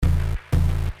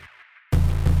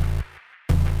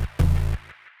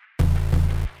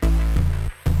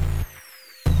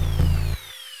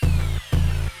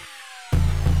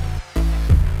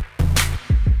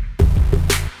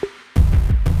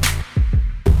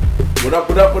What up,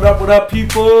 what up, what up, what up,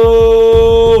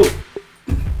 people?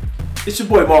 It's your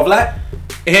boy Marv Black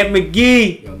and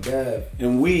McGee. Young Dev.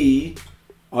 And we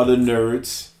are the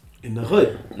nerds in the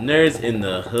hood. Nerds in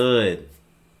the hood.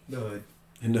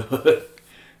 In the hood.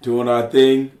 Doing our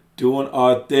thing.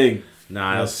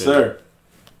 Nah, yes, sir.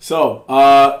 So,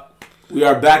 we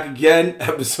are back again,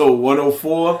 episode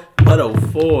 104.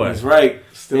 104. That's right.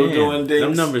 Still doing things.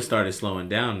 Them numbers started slowing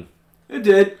down. It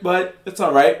did, but it's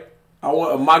all right.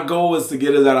 My goal was to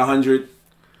get us at 100.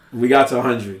 And we got to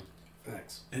 100.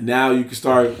 Thanks. And now you can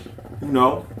start,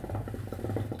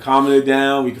 calming it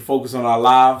down. We can focus on our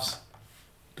lives.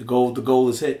 The goal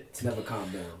is hit. It's never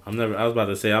calm down. I was about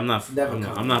to say I'm not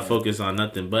focused on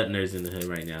nothing but nerds in the hood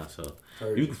right now. So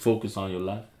you can focus on your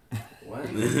life. What?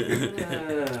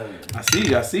 I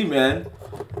see, man.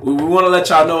 We want to let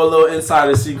y'all know a little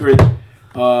insider secret.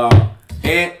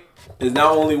 Ant is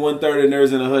not only 1/3 of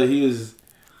Nerds in the Hood. He is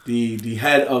the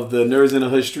head of the Nerds in the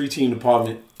Hood street team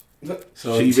department.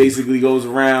 So he basically goes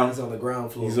around. He's on the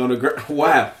ground floor. He's on the ground.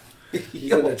 Wow.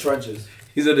 He's in the trenches.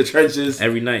 He's in the trenches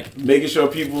every night, making sure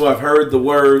people have heard the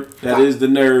word that is the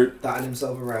nerd. Dotting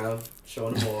himself around,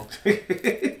 showing them all.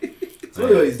 That's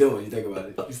really what he's doing. You think about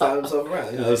it. He's dotting himself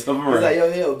around. He's like,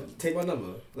 yo, take my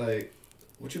number. Like,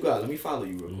 what you got? Let me follow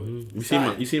you real quick.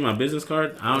 Mm-hmm. You see my business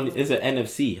card? It's an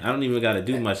NFC. I don't even got to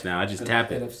do much now. I just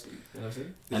tap it. NFC. Is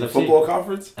it a football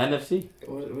conference? NFC.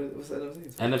 What's that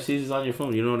NFC? NFC is on your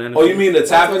phone. You know what NFC? Oh, you mean the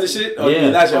tapping the shit? Oh,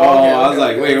 yeah. That's your. I was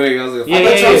like, wait. I was like, I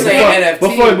thought you were saying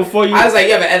NFT. Before you. I was like,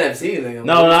 you have an NFC thing.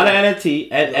 No, not an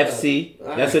NFT. NFC.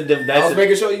 That's I was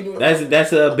making sure you knew.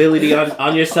 That's an ability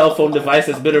on your cell phone device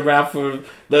that's been around for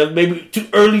the maybe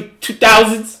early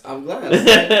 2000s. I'm glad.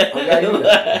 You know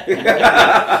that.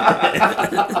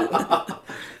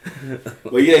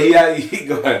 But yeah, he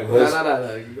go ahead. No.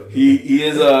 He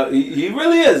is he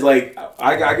really is like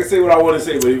I can say what I want to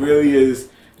say, but he really is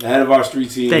the head of our street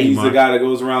team. He's the guy that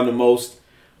goes around the most.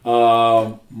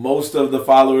 Most of the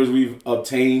followers we've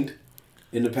obtained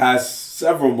in the past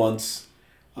several months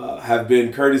have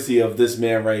been courtesy of this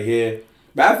man right here.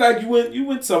 Matter of fact, you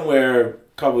went somewhere a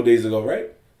couple of days ago, right?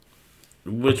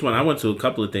 Which one? I went to a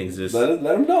couple of things. Let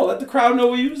them know. Let the crowd know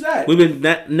where you was at.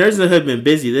 Nerds in the Hood been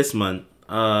busy this month.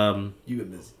 You've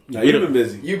been busy. No, you've been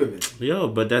busy. You've been busy. Yo,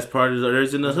 but that's part of the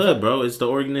Nerds in the Hood, bro. It's the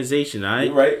organization, all right?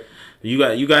 You're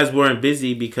right. You guys weren't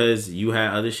busy because you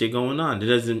had other shit going on. It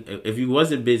doesn't. If you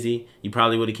wasn't busy, you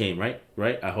probably would have came, right?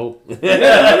 Right? I hope. Yeah,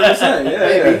 100%. Yeah,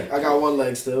 maybe. I got one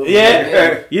leg still.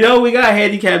 Yeah. We got a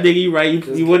handicap, nigga. You right?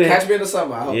 You wouldn't catch me in the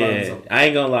summer. I hope yeah, I'm in the summer. I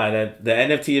ain't gonna lie. That the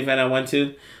NFT event I went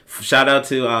to. Shout out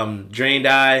to Drained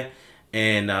Eye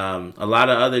and a lot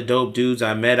of other dope dudes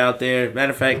I met out there.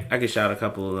 Matter of fact, I could shout a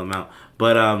couple of them out.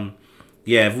 But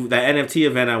yeah, that NFT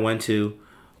event I went to,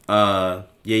 yeah,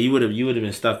 you would have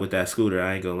been stuck with that scooter.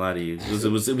 I ain't gonna lie to you. It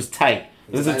was tight.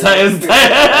 It was tight.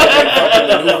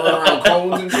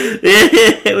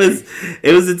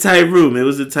 It was a tight room. It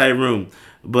was a tight room.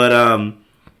 But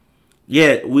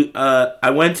yeah, I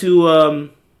went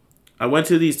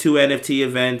to these two NFT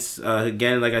events.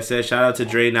 Again, like I said, shout out to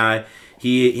Dre Nye.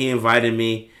 He invited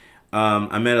me.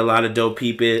 I met a lot of dope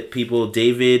people.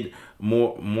 David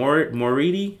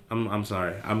Moridi. I'm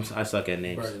sorry. I suck at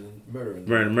names.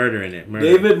 Murdering it.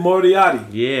 David Moriarty.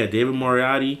 Yeah, David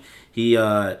Moriarty. He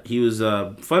was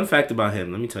fun fact about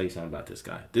him. Let me tell you something about this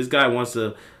guy. This guy wants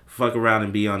to fuck around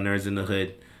and be on Nerds in the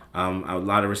Hood. A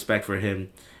lot of respect for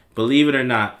him. Believe it or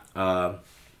not,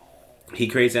 he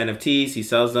creates NFTs. He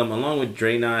sells them along with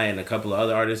Dre Nye and a couple of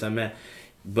other artists I met.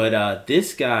 But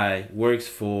this guy works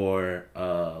for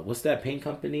what's that paint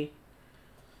company?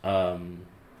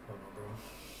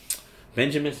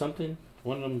 Benjamin something.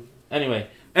 One of them. Anyway,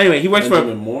 he works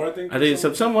Benjamin Moore, I think. I think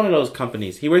some one of those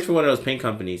companies. He works for one of those paint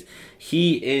companies.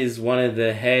 He is one of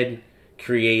the head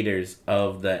creators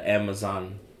of the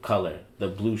Amazon color, the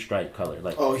blue stripe color.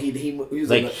 Like he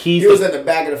was like he was in the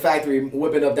back of the factory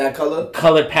whipping up that color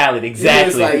palette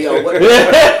exactly. He was like, yo, what you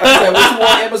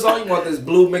want Amazon? You want this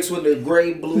blue mixed with the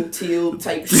gray, blue, teal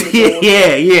type shit?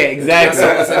 yeah, exactly.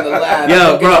 That's in the lab.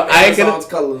 Yo, bro, I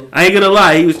ain't gonna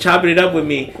lie. He was chopping it up with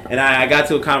me, and I got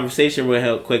to a conversation with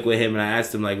him, and I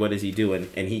asked him like, what does he do? And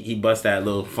he bust that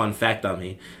little fun fact on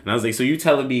me, and I was like, so you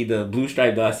telling me the blue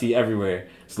stripe that I see everywhere?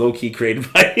 It's low key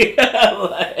created by you.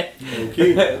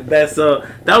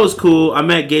 That was cool. I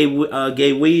met Gay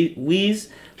Weeze,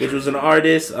 which was an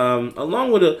artist,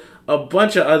 along with a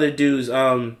bunch of other dudes.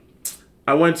 I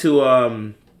went to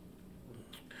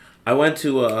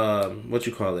what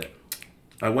you call it?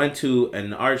 I went to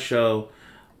an art show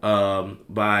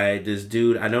by this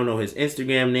dude. I don't know his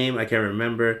Instagram name. I can't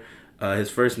remember. His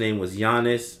first name was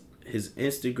Giannis. His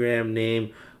Instagram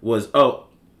name was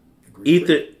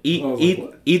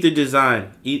Ether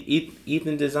Design.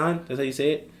 Ethan Design. That's how you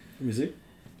say it. Let me see.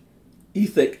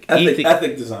 Ethic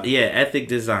Design. Yeah, Ethic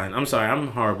Design. I'm sorry, I'm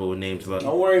horrible with names. Look.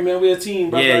 Don't worry, man. We're a team,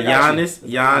 bro. Yeah,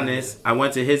 Giannis. I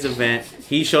went to his event.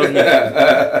 He showed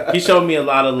me a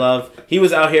lot of love. He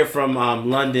was out here from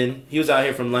London.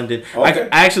 Okay.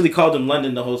 I actually called him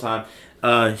London the whole time.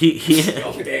 Oh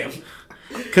damn.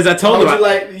 Because I told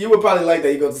him you would probably like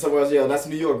that. You go to somewhere else. Yo, that's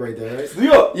New York right there, right? It's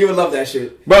New York. You would love that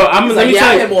shit, bro.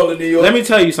 Let me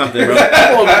tell you something, bro.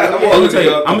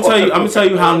 I'm gonna tell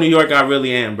you how New York I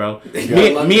really am, bro.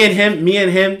 Me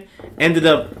and him ended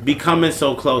up becoming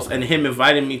so close, and him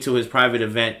invited me to his private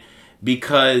event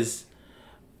because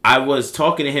I was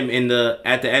talking to him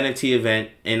at the NFT event,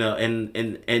 and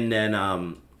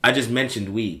then I just mentioned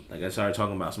weed. Like I started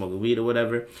talking about smoking weed or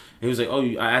whatever. And he was like, "Oh,"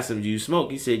 I asked him, "Do you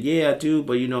smoke?" He said, "Yeah, I do,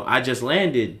 but I just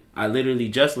landed. I literally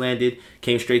just landed,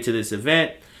 came straight to this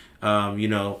event. I'm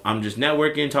just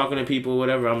networking, talking to people,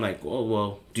 whatever." I'm like, "Oh,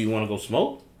 well, do you want to go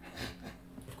smoke?"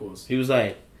 Of course. He was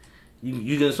like,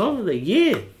 "You gonna smoke?" I was like,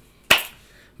 "Yeah."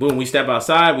 Boom, we step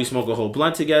outside, we smoke a whole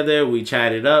blunt together, we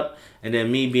chatted up, and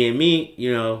then me being me,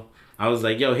 I was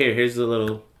like, "Yo, here's a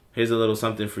little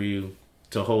something for you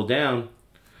to hold down."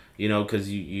 Because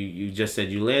you just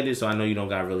said you landed, so I know you don't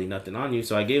got really nothing on you.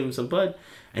 So I gave him some bud,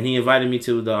 and he invited me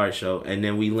to the art show, and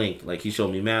then we linked. Like, he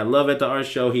showed me mad love at the art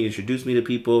show. He introduced me to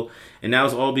people, and that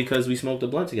was all because we smoked a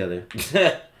blunt together.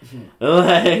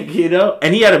 And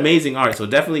he had amazing art, so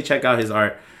definitely check out his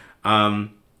art.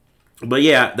 But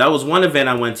yeah, that was one event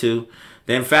I went to.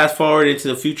 Then fast forward into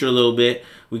the future a little bit,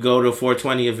 we go to a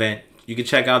 420 event. You can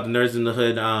check out the Nerds in the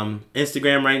Hood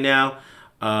Instagram right now.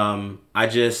 I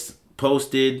just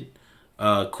posted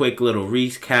a quick little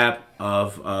recap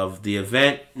of the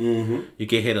event. Mm-hmm. You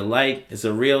can hit a like. It's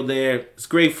a reel there. It's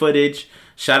great footage.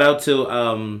 Shout out to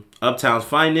Uptown's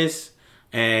Finest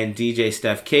and DJ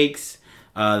Steph Cakes.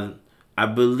 I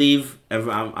believe, I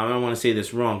don't want to say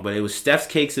this wrong, but it was Steph's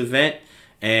Cakes event,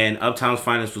 and Uptown's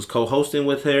Finest was co-hosting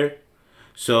with her.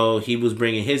 So he was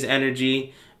bringing his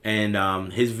energy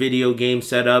and his video game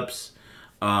setups.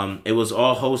 It was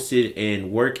all hosted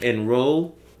in Work and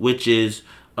Roll, which is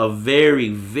a very,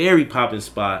 very poppin'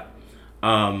 spot.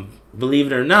 Believe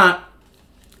it or not,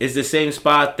 it's the same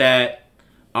spot that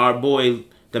our boy,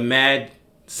 the mad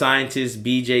scientist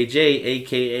BJJ,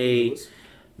 aka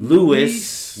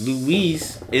Luis,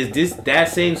 is that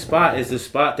same spot is the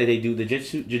spot that they do the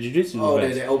jiu-jitsu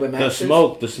events. They open matches?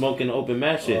 The smoke and open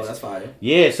match shit. Oh, that's fire.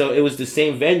 Yeah, so it was the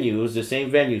same venue.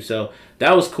 So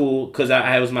that was cool because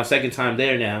I was my second time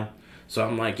there now. So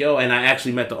I'm like, yo, and I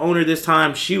actually met the owner this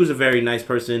time. She was a very nice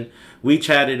person. We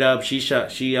chatted up. She showed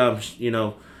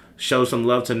some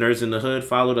love to Nerds in the Hood,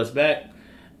 followed us back.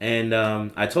 And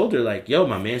I told her, like, yo,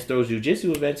 my man throws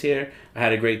jiu-jitsu events here. I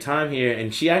had a great time here.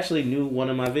 And she actually knew one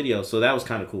of my videos. So that was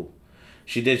kind of cool.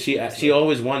 She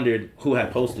always wondered who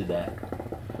had posted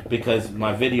that. Because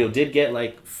my video did get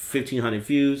like 1,500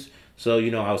 views. So,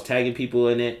 I was tagging people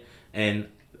in it. And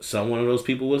one of those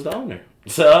people was the owner.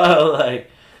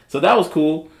 So that was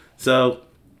cool. So,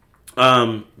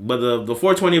 but the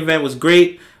 420 event was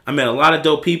great. I met a lot of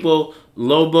dope people.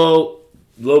 Lobo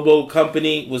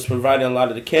Company was providing a lot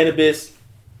of the cannabis.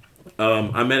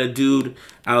 I met a dude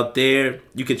out there.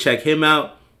 You can check him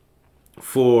out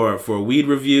for weed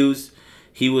reviews.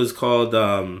 He was called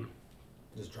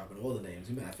just dropping all the names.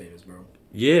 He's mad famous, bro.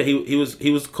 Yeah, he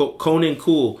was Conan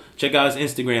Cool. Check out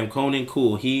his Instagram, Conan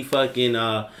Cool. He fucking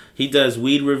he does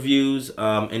weed reviews.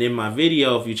 And in my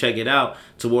video, if you check it out,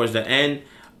 towards the end,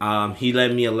 he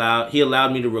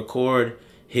allowed me to record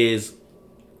his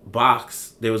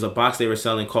box. There was a box they were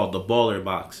selling called the Baller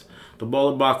Box. The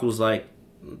Baller Box was like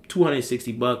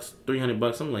 $260,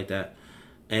 $300, something like that.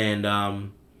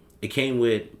 And it came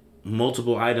with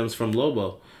multiple items from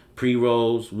Lobo: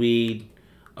 pre-rolls, weed,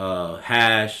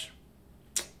 hash,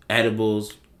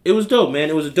 edibles. It was dope, man.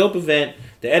 It was a dope event.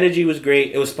 The energy was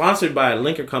great. It was sponsored by a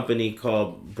liquor company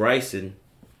called Bryson.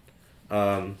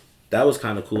 That was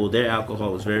kind of cool. Their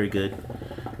alcohol was very good.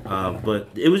 But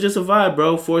it was just a vibe,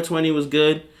 bro. 420 was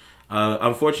good.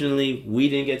 Unfortunately, we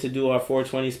didn't get to do our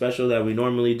 420 special that we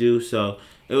normally do. So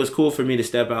it was cool for me to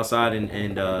step outside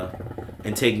and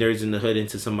take Nerds in the Hood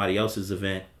into somebody else's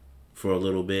event for a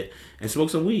little bit and smoke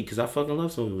some weed because I fucking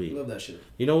love smoking weed. Love that shit.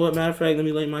 You know what? Matter of fact, let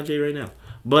me light my J right now.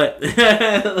 But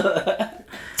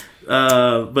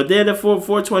but then the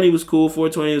 420 was cool.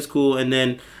 420 was cool, and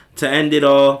then to end it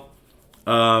all,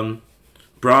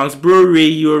 Bronx Brewery.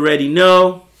 You already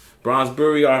know Bronx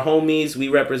Brewery, our homies. We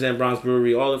represent Bronx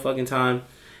Brewery all the fucking time.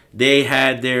 They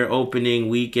had their opening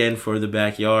weekend for the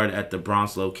backyard at the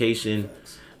Bronx location.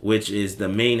 which is the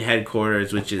main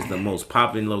headquarters, which is the most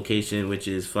popping location, which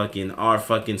is fucking our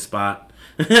fucking spot.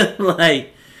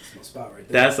 Like, spot right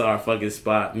there. That's our fucking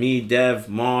spot. Me, Dev,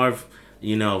 Marv,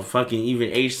 fucking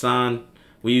even H-San.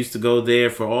 We used to go there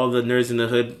for all the Nerds in the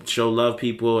Hood show love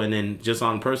people, and then just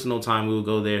on personal time we would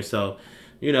go there. So,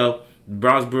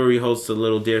 Bronx Brewery hosts a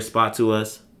little dear spot to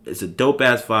us. It's a dope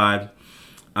ass vibe.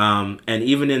 And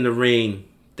even in the rain,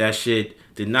 that shit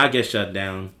did not get shut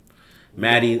down.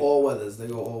 Maddie. All weathers. They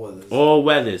go all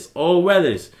weathers. All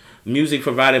weathers. Music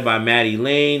provided by Maddie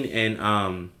Lane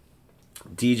and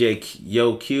DJ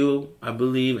Yo Q, I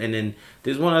believe, and then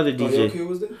there's one other DJ. Yo Q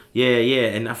was there? Yeah,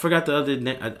 and I forgot the other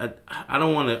name. I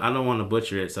don't want to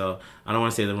butcher it, so I don't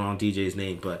want to say the wrong DJ's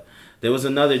name. But there was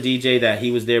another DJ that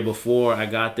he was there before I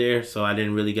got there, so I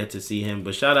didn't really get to see him.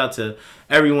 But shout out to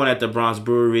everyone at the Bronx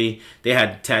Brewery. They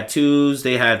had tattoos,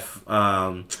 they had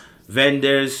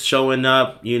vendors showing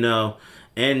up,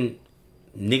 and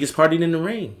niggas partied in the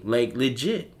rain, like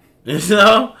legit.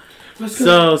 So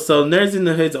Nerds in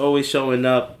the Hood's always showing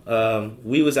up.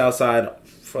 We was outside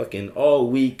fucking all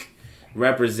week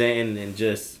representing and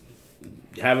just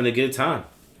having a good time.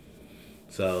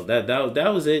 So that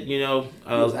was it, It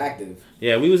was active.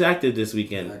 Yeah, we was active this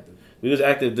weekend. We was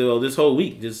active this whole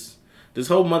week. This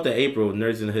whole month of April,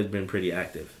 Nerds in the Hood's been pretty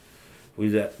active.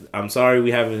 I'm sorry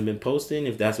we haven't been posting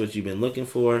if that's what you've been looking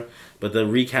for, but the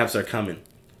recaps are coming.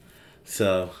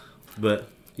 So, but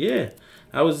yeah.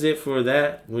 That was it for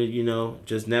that.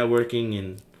 Just networking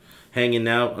and hanging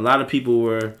out. A lot of people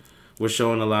were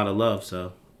showing a lot of love,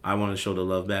 so I want to show the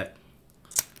love back.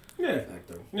 Yeah.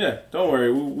 Don't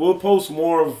worry. We'll post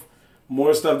more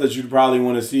stuff that you'd probably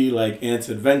want to see, like Ant's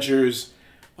Adventures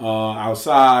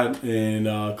outside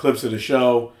and clips of the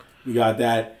show. We got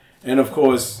that, and of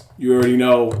course, you already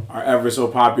know our ever so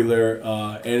popular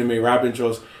anime rap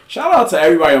intros. Shout out to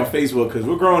everybody on Facebook because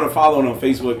we're growing and following on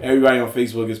Facebook. Everybody on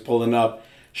Facebook is pulling up,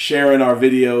 sharing our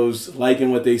videos, liking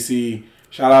what they see.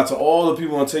 Shout out to all the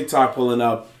people on TikTok pulling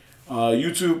up.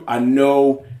 YouTube, I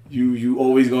know you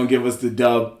always gonna give us the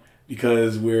dub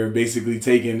because we're basically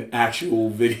taking actual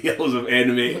videos of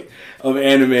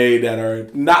anime that are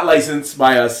not licensed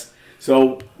by us.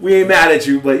 So we ain't mad at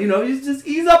you, but just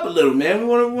ease up a little, man. We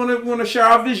want to share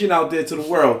our vision out there to the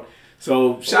world.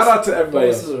 So shout out to everybody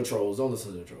else. Don't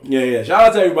listen to the trolls. Yeah. Shout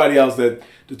out to everybody else that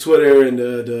the Twitter and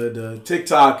the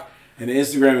TikTok and the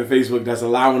Instagram and Facebook that's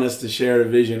allowing us to share the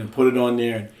vision and put it on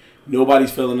there. And nobody's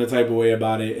feeling the type of way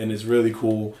about it, and it's really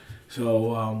cool.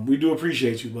 So we do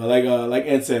appreciate you. But like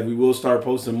Ant said, we will start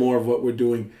posting more of what we're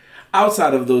doing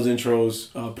outside of those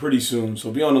intros pretty soon. So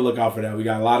be on the lookout for that. We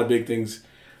got a lot of big things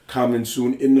coming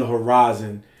soon in the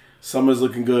horizon. Summer's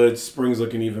looking good. Spring's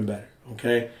looking even better.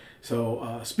 Okay.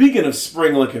 So, speaking of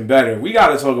spring looking better, we got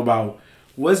to talk about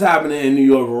what's happening in New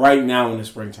York right now in the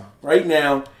springtime. Right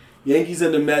now, Yankees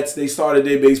and the Mets, they started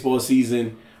their baseball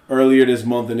season earlier this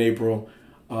month in April.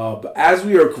 But as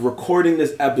we are recording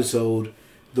this episode,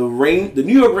 the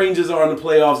New York Rangers are in the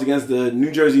playoffs against the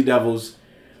New Jersey Devils.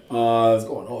 It's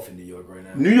going off in New York right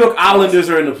now. New York Islanders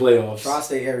are in the playoffs.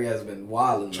 Tri-State area has been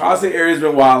wilding.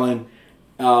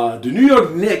 The New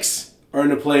York Knicks are in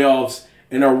the playoffs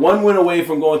and are one win away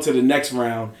from going to the next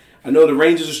round. I know the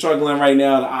Rangers are struggling right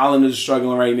now. The Islanders are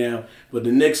struggling right now. But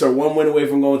the Knicks are one win away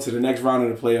from going to the next round of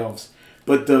the playoffs.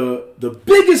 But the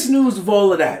biggest news of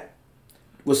all of that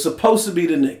was supposed to be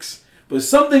the Knicks. But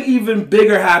something even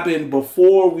bigger happened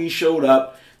before we showed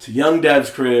up to young Dev's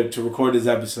crib to record this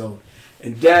episode.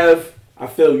 And Dev, I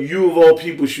feel you of all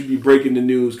people should be breaking the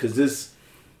news because this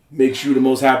makes you the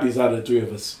most happiest out of the three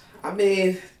of us. I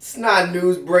mean, it's not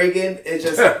news breaking. It's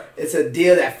just it's a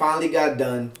deal that finally got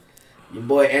done. Your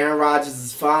boy Aaron Rodgers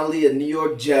is finally a New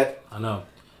York Jet. I know.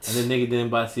 And the nigga didn't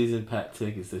buy season pack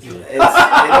tickets this year. It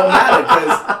don't matter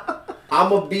because I'm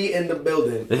going to be in the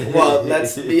building. Well,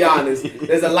 let's be honest.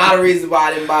 There's a lot of reasons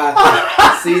why I didn't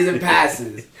buy season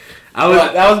passes.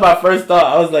 That was my first thought.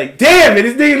 I was like, damn it,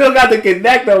 this nigga don't got to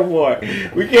connect no more.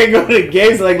 We can't go to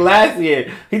games like last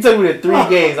year. He took me to 3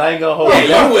 games. I ain't gonna hold you.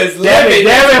 You was living.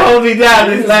 Damn it, hold me down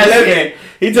this last game.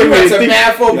 He took me to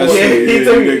mad football. He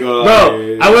took me,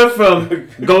 bro. I went from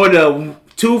going to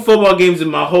 2 football games in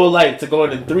my whole life to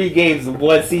going to 3 games in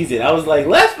one season. I was like,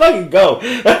 let's fucking go.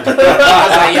 I was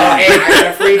like, yo, hey, I got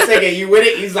a free ticket. You with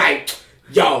it? He's like,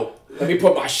 yo, let me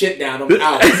put my shit down. I'm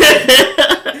out.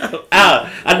 Out.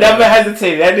 I never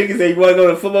hesitated. That nigga said, you want to go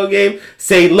to a football game?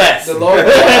 Say less. The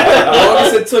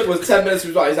longest it took was 10 minutes.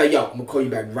 He's like, yo, I'm going to call you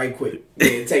back right quick.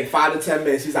 It take 5 to 10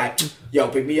 minutes. He's like, yo,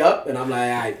 pick me up. And I'm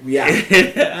like, all right, we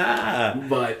out.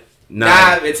 But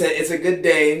it's a good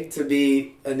day to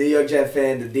be a New York Jet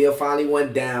fan. The deal finally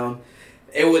went down.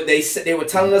 They were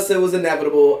telling us it was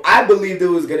inevitable. I believed it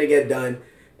was gonna get done.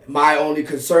 My only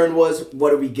concern was,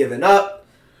 what are we giving up?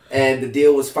 And the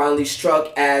deal was finally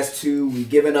struck as to we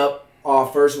giving up our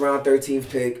first round 13th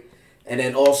pick, and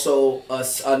then also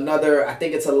another. I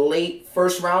think it's a late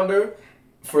first rounder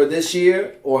for this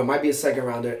year, or it might be a second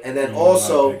rounder, and then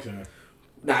also.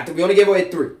 We only gave away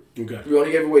 3. Okay. We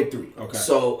only gave away 3. Okay.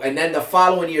 So, and then the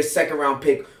following year's second round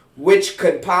pick, which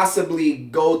could possibly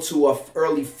go to a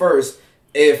early first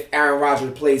if Aaron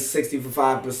Rodgers plays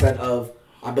 65% of,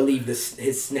 I believe,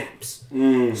 his snaps.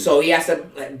 So he has to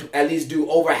at least do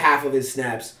over half of his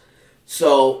snaps.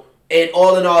 So, and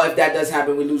all in all, if that does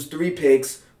happen, we lose 3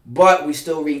 picks, but we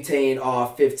still retain our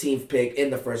 15th pick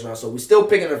in the first round. So we're still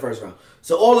picking in the first round.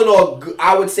 So all in all,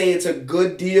 I would say it's a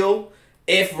good deal.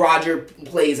 If Roger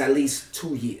plays at least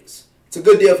 2 years. It's a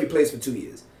good deal if he plays for 2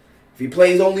 years. If he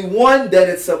plays only 1, then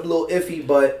it's a little iffy,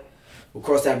 but we'll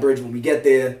cross that bridge when we get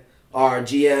there. Our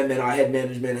GM and our head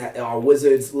management are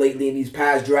wizards lately in these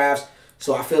past drafts,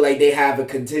 so I feel like they have a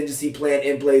contingency plan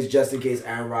in place just in case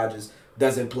Aaron Rodgers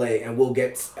doesn't play, and we'll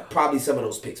get probably some of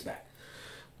those picks back.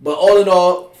 But all in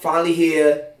all, finally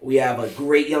here, we have a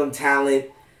great young talent.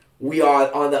 We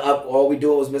are on the up. All we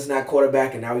doing was missing that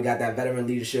quarterback, and now we got that veteran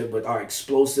leadership with our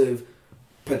explosive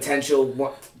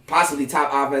potential, possibly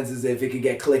top offenses if it could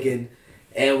get clicking.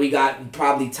 And we got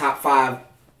probably top 5,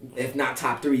 if not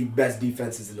top 3, best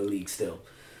defenses in the league still.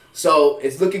 So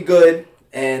it's looking good.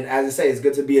 And as I say, it's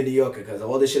good to be a New Yorker because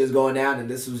all this shit is going down, and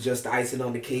this was just the icing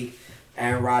on the cake.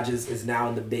 Aaron Rodgers is now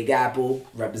in the Big Apple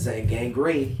representing Gang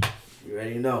Green. You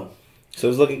already know. So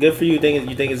it's looking good for you. You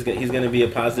think he's going to be a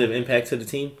positive impact to the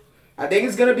team? I think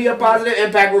it's going to be a positive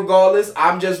impact regardless.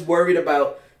 I'm just worried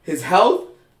about his health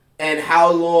and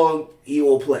how long he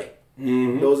will play.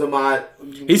 Mm-hmm. Those are my.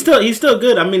 He's still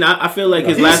good. I mean, I feel like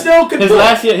his last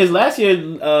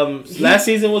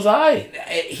season was alright.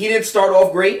 He didn't start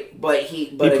off great, but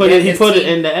he put it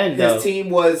in the end. His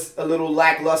team was a little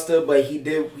lackluster, but he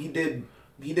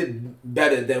did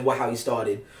better than how he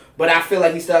started. But I feel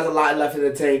like he still has a lot left in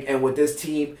the tank, and with this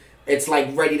team, it's like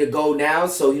ready to go now,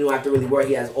 so you don't have to really worry.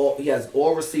 He has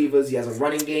all receivers. He has a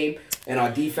running game, and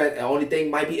our defense. The only thing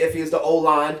might be iffy is the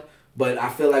O-line, but I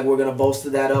feel like we're gonna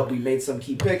bolster that up. We made some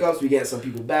key pickups. We get some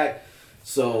people back,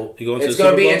 so it's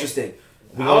gonna be interesting.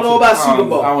 I don't know about Super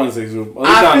Bowl. I want to say Super Bowl.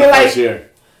 I feel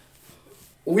like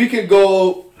we could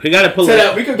go. He got to pull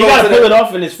it. We could pull it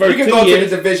off in his first 2 years. We could go to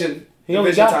the division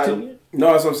title. 2 years.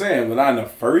 No, that's what I'm saying, but not in the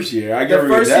first year.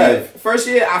 First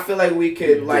year, I feel like we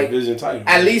could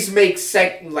at least make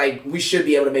we should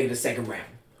be able to make it the second round.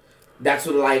 That's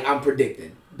what I'm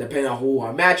predicting, depending on who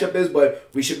our matchup is. But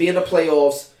we should be in the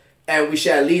playoffs, and we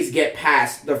should at least get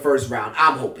past the first round.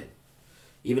 I'm hoping,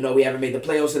 even though we haven't made the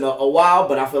playoffs in a while.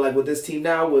 But I feel like with this team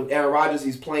now, with Aaron Rodgers,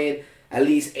 he's playing at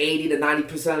least 80 to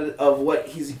 90% of what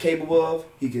he's capable of.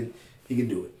 He can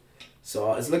do it.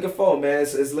 So it's looking forward, man.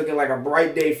 It's looking like a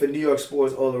bright day for New York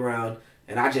sports all around,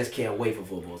 and I just can't wait for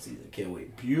football season. Can't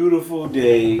wait. Beautiful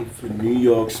day for New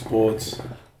York sports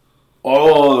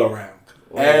all around.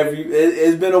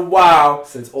 It's been a while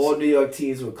since all New York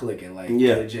teams were clicking,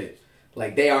 legit.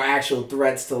 Like they are actual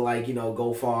threats to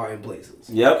go far in places.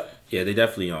 Yep. Yeah, they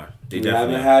definitely are. We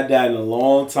haven't had that in a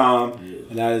long time,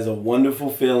 and that is a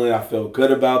wonderful feeling. I feel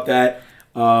good about that.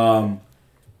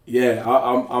 Yeah,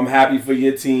 I'm happy for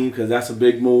your team because that's a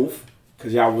big move.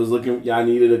 Because y'all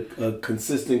needed a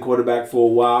consistent quarterback for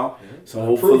a while. Yeah. So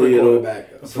hopefully a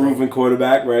proven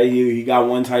quarterback, right? He got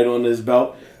 1 title under his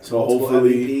belt. So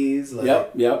hopefully,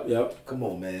 MVPs, yep. Come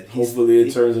on, man. Hopefully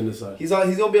it turns into something. He's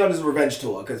gonna be on his revenge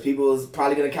tour because people is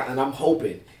probably gonna count, and I'm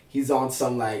hoping he's on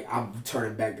some I'm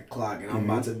turning back the clock and I'm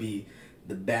about to be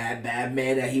the bad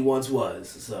man that he once was.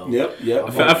 So yep.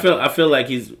 I feel like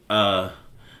he's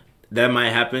that might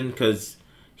happen because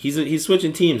he's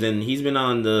switching teams and he's been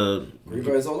on the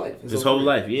his whole life. His whole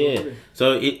life, yeah.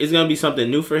 So it's gonna be something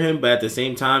new for him, but at the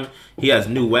same time, he has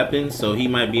new weapons, so he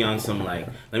might be on some let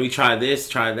me try this,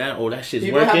 try that. Oh, that shit's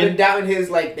people working. People have been doubting his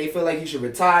they feel like he should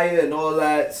retire and all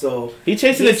that. So he's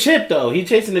chasing the chip though. He's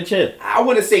chasing the chip. I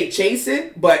wouldn't say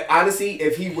chasing, but honestly,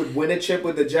 if he would win a chip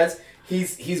with the Jets,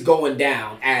 he's going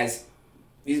down as.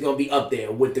 He's going to be up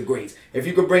there with the greats. If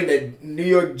you could bring the New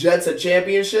York Jets a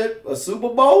championship, a Super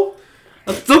Bowl.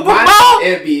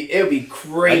 It'd be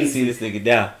crazy. I can see this nigga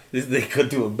down. This nigga could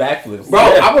do a backflip. Bro,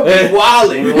 I'm going to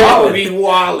be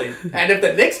wilding. And if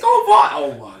the Knicks go far,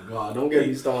 oh my God, don't get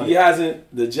me started.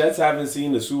 The Jets haven't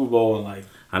seen the Super Bowl in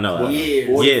I know. Years.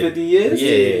 40, 50 years?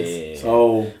 Yeah.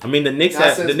 So, I mean, the Knicks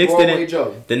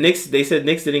they said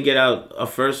Knicks didn't get out a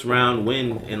first round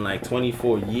win in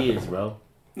 24 years, bro.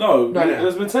 No,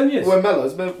 it's been 10 years. With Melo.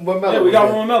 It's been with Melo. Yeah, we got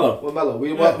one with Melo. With Melo.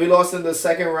 We lost in the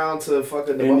second round to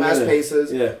fucking the bum-ass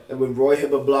Pacers. Yeah. And when Roy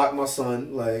Hibbert blocked my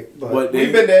son. But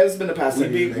we've been there. It's been the past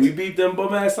 10 years. We beat them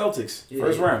bum-ass Celtics.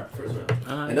 First round.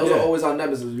 And those are always our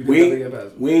nemesis.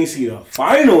 We ain't seen the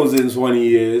finals in 20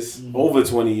 years. Over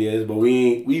 20 years. But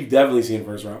we've definitely seen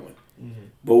first round win. Mm-hmm.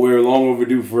 But we're long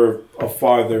overdue for a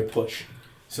farther push.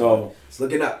 So it's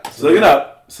looking up. It's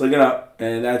looking up,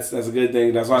 and that's a good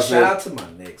thing. That's why I said. Shout out to my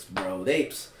Knicks, bro. They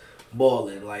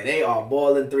balling like they are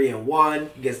balling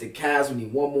 3-1 against the Cavs. We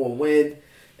need one more win,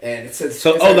 and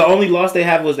the only loss they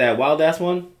have was that wild ass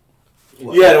one.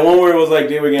 What? Yeah, the one where it was like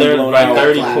they were getting blown out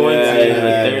 30 points.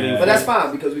 Yeah. But that's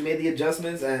fine because we made the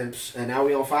adjustments, and now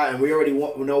we on fire, and we already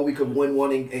know we could win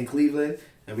one in Cleveland,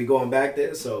 and we going back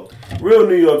there. So real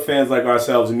New York fans like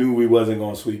ourselves knew we wasn't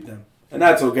going to sweep them. And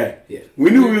that's okay. Yeah, we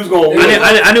knew we was going.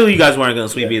 I knew you guys weren't going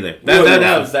to sweep either. That would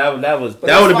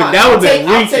have been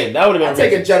reaching. That would have been. I'll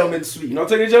take a gentleman's sweep. I'll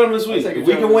take a gentleman's sweep. If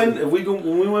we can win,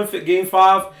 when we win Game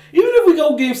 5, even if we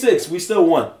go Game 6, we still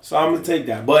won. So I'm gonna take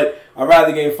that. But I'd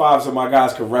rather Game 5 so my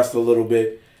guys can rest a little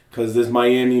bit because this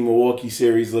Miami-Milwaukee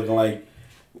series looking like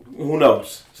who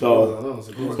knows. So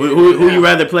who you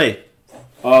rather play?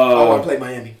 I want to play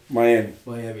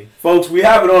Miami. Folks, we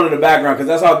have it on in the background because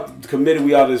that's how committed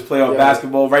we are to this playoff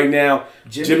basketball. Right now,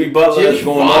 Jimmy Butler is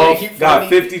going off. Got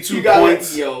 52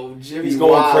 points. He's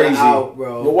going crazy.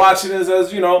 Bro. We're watching this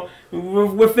as,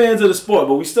 we're fans of the sport,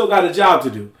 but we still got a job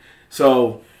to do.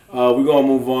 So we're going to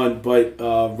move on. But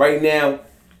right now,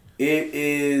 it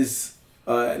is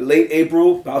late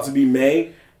April, about to be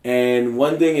May. And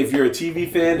one thing, if you're a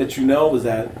TV fan that you know, is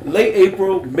that late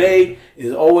April, May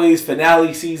is always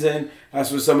finale season.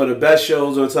 That's when some of the best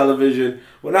shows on television,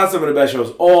 well, not some of the best shows,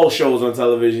 all shows on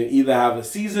television either have a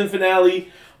season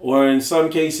finale or in some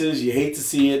cases, you hate to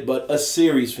see it, but a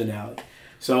series finale.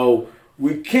 So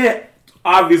we can't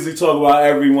obviously talk about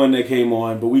everyone that came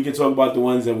on, but we can talk about the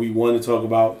ones that we want to talk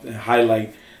about and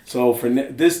highlight. So for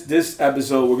this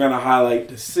episode, we're going to highlight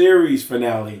the series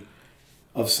finale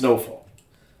of Snowfall.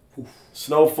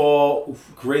 Snowfall,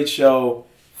 great show,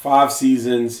 5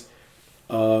 seasons,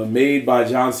 made by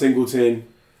John Singleton,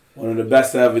 one of the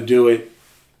best to ever do it,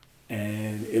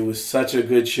 and it was such a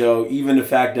good show. Even the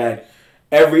fact that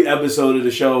every episode of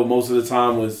the show, most of the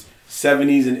time, was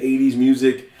 70s and 80s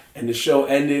music, and the show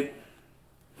ended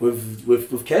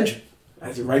with Kendrick,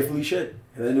 as it rightfully should.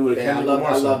 And then with Kendrick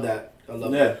Lamar song. I love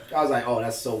that. I was like, oh,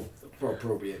 that's so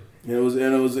appropriate. And it was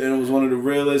one of the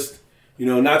realest.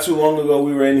 Not too long ago,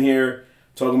 we were in here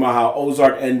talking about how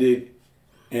Ozark ended,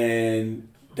 and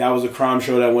that was a crime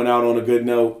show that went out on a good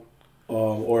note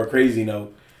or a crazy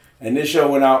note. And this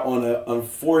show went out on a,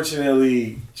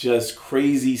 unfortunately, just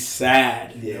crazy,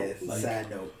 sad note.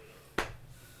 Sad note.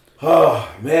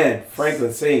 Oh, man.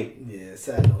 Franklin Saint. Yeah,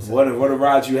 sad note. What a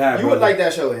ride you had, You would like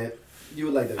that show, Ant. You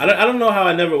would like that. I don't know how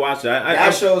I never watched it.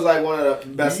 That show is like one of the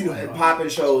best popping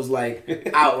shows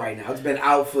out right now. It's been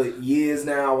out for years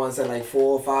now. I want to say like 4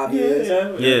 or 5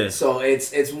 years. Yeah. So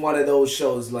it's one of those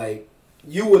shows like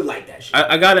you would like that show.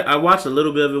 I got it. I watched a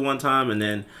little bit of it one time and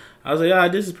then I was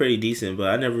like, this is pretty decent, but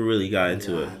I never really got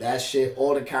into it. That shit,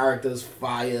 all the characters,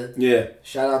 fire. Yeah.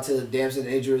 Shout out to Damson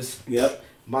Idris. Yep.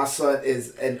 My son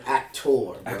is an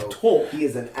actor, bro. He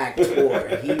is an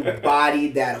actor. He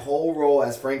bodied that whole role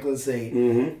as Franklin Saint.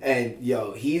 Mm-hmm. And,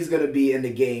 he's going to be in the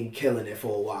game killing it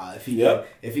for a while. If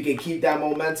he can keep that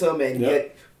momentum and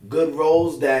get good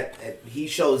roles that he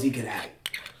shows he can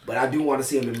act. But I do want to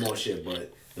see him in more shit.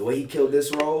 But the way he killed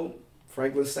this role,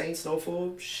 Franklin Saint,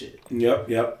 Snowfall, shit. Yep.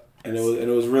 And it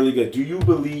was really good. Do you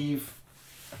believe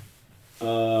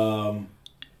that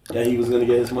he was going to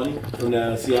get his money from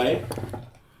the CIA?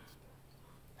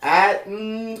 I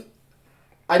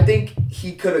think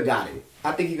he could have got it.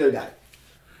 But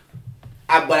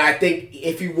I think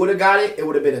if he would have got it, it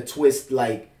would have been a twist.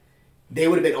 Like, they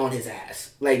would have been on his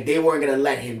ass. Like, they weren't going to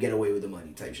let him get away with the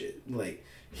money type shit. Like,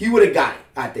 he would have got it.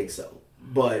 I think so.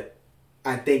 But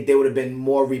I think there would have been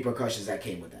more repercussions that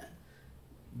came with that.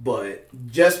 But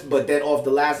then off the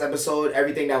last episode,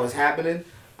 everything that was happening,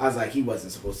 I was like, he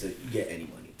wasn't supposed to get any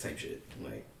money type shit.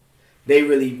 Like, they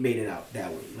really made it out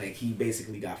that way. Like, he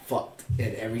basically got fucked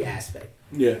in every aspect.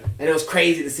 Yeah. And it was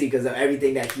crazy to see because of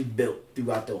everything that he built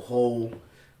throughout the whole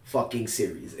fucking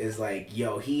series. It's like,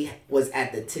 he was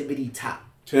at the tippity top.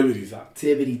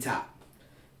 Tippity top.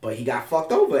 But he got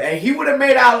fucked over. And he would have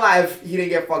made our life, he didn't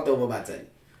get fucked over by Teddy.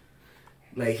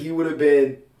 Like, he would have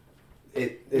been,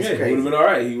 it's crazy. He would have been all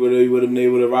right. He would have been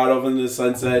able to ride off into the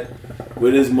sunset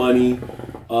with his money.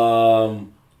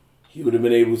 He would have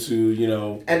been able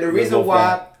to, And the reason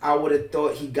why I would have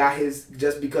thought he got his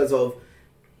just because of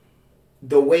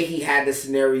the way he had the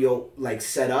scenario like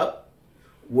set up,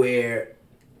 where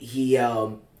he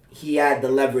had the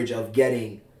leverage of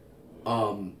giving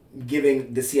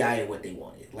the CIA what they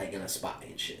wanted, like in a spy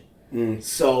and shit.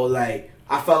 So like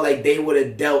I felt like they would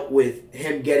have dealt with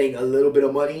him getting a little bit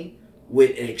of money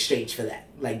with in exchange for that.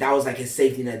 Like that was like his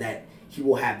safety net that he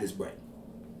will have this bread.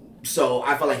 So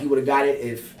I felt like he would have got it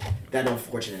if that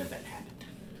unfortunate event happened.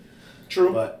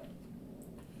 True. But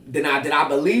did I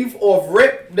believe off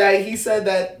rip that he said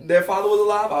that their father was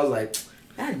alive? I was like,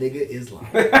 that nigga is lying.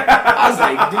 I was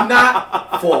like, do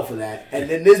not fall for that. And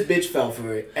then this bitch fell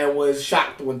for it and was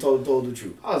shocked when told the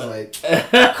truth. I was like,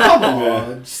 come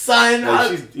on,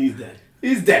 son. He's dead.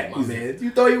 He's dead, my man.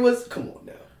 You thought he was? Come on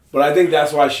now. But I think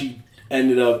that's why she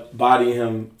ended up bodying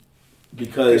him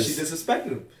because she disrespected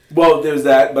him. Well, there's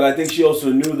that, but I think she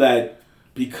also knew that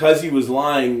because he was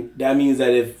lying, that means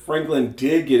that if Franklin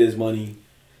did get his money,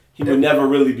 he would never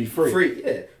really be free. Free,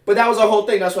 yeah. But that was her whole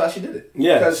thing. That's why she did it.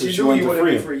 Yeah, because so she knew he wouldn't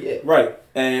be free. Yeah, right.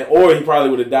 Or he probably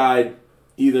would have died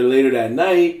either later that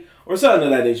night or something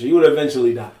of that nature. He would have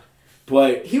eventually died,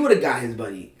 but he would have got his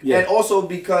money. Yeah. And also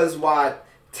because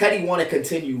Teddy wanted to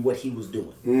continue what he was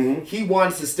doing. Mm-hmm. He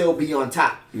wants to still be on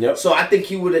top. Yep. So I think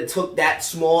he would have took that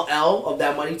small L of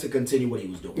that money to continue what he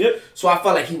was doing. Yep. So I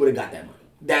felt like he would have got that money.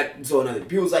 So another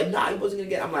people was like, nah, he wasn't gonna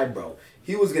get. I'm like, bro,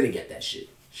 he was gonna get that shit.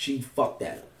 She fucked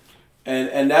that up.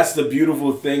 And that's the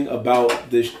beautiful thing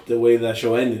about the way that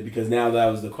show ended, because now that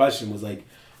was the question, was like,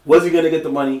 was he gonna get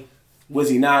the money? Was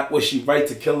he not? Was she right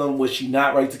to kill him? Was she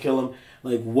not right to kill him?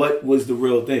 Like, what was the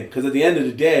real thing? Because at the end of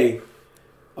the day,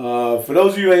 for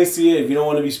those of you who ain't see it, if you don't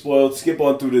want to be spoiled, skip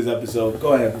on through this episode.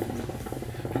 Go ahead.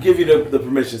 I'll give you the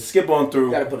permission. Skip on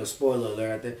through. Gotta put a spoiler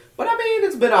alert out there. But I mean,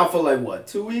 it's been out for like, what,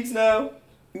 2 weeks now?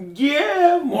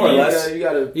 Yeah, more or less.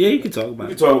 You can talk about it.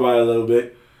 You can talk about it a little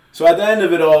bit. So at the end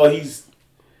of it all,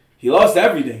 he lost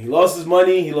everything. He lost his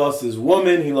money. He lost his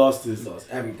woman. He lost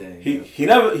everything. He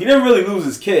didn't really lose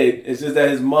his kid. It's just that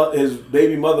his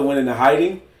baby mother went into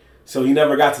hiding, so he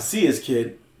never got to see his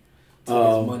kid.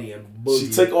 Took his money and she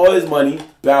took all his money,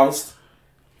 bounced.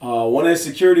 One of his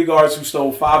security guards who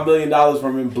stole $5 million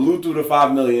from him blew through the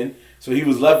 $5 million, so he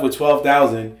was left with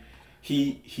 $12,000.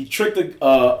 He tricked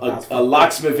a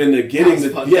locksmith into getting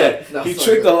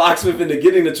the locksmith into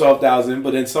getting the $12,000,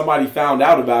 but then somebody found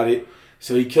out about it,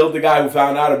 so he killed the guy who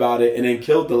found out about it, and then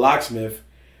killed the locksmith.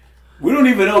 We don't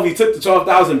even know if he took the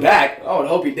 $12,000 back. I would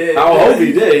hope he did. I would hope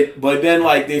he did, but then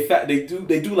like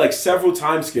they do like several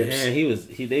time skips.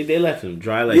 Yeah, they left him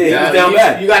dry like that. He was down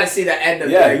bad. You got to see the end of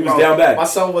it. Yeah, he was down bad. My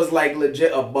son was like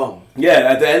legit a bum. Yeah,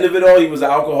 at the end of it all, he was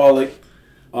an alcoholic.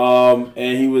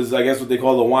 And he was, I guess, what they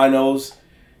call the winos.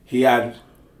 He had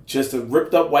just a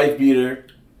ripped up wife beater,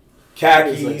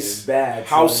 khakis,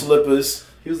 house slippers.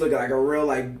 He was looking like a real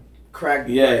like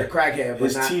crackhead.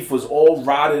 But his teeth was all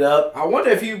rotted up. I wonder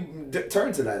if he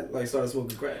turned to that, like started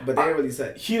smoking crack. But they didn't really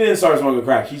say. He didn't start smoking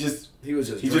crack. He just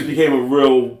became a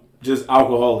real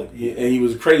alcoholic, and he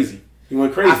was crazy. He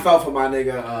went crazy. I felt for my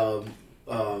nigga.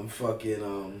 I'm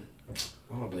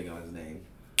blanking on his name.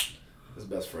 His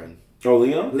best friend. Oh,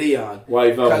 Leon? Leon. Why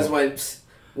he felt? Because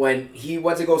when he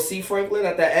went to go see Franklin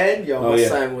at the end, my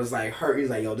son was like hurt. He's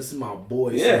like, yo, this is my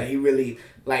boy. Yeah. So he really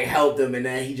like helped him, and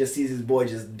then he just sees his boy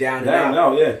just down and out.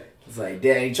 out. Yeah. It's like,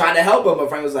 damn, he tried to help him, but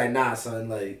Frank was like, nah, son,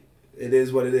 like, it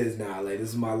is what it is now. Like, this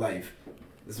is my life.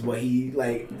 This is what he,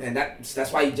 like, and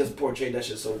that's why he just portrayed that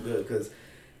shit so good, because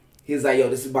he's like, yo,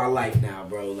 this is my life now,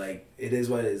 bro. Like, it is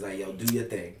what it is. Like, yo, do your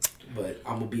thing. But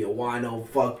I'm going to be a wino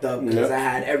fucked up because I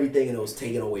had everything and it was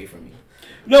taken away from me.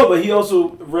 No, but he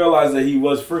also realized that he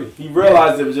was free. He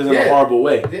realized it was just in a horrible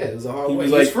way. Yeah, it was a horrible way.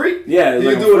 He was free? Yeah. He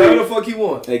can do whatever the fuck he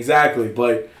wants. Exactly.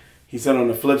 But he said on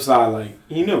the flip side, like,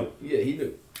 he knew. Yeah, he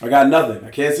knew. I got nothing. I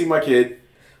can't see my kid.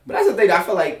 But that's the thing. I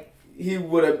feel like he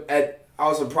would have, I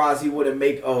was surprised he wouldn't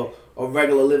make a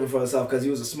regular living for himself because he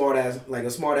was a smart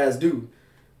ass dude.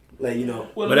 Like, you know.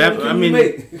 But I mean,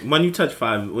 when you touch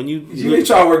 $5, when you ain't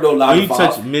trying to work no 9 to 5.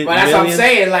 Touch but that's what I'm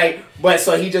saying. Like, but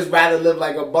so he just rather live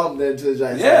like a bum than to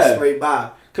just straight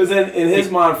by. Because in his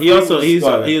mind, he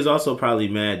was also probably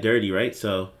mad dirty, right?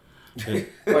 So. He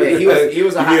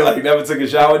was a hot. You like never took a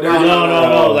shower dirty?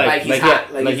 No. Like he's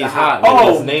hot. Like he's hot.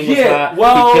 Oh, his name was hot.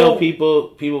 Well, he killed people.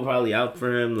 People probably out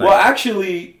for him. Well,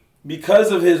 actually,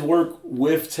 because of his work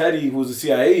with Teddy, who was a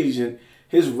CIA agent.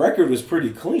 His record was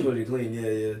pretty clean.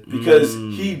 Yeah. Because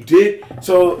he did...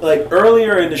 So, like,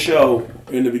 earlier in the show,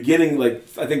 in the beginning, like,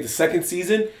 I think the second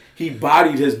season, he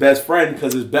bodied his best friend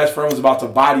because his best friend was about to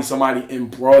body somebody in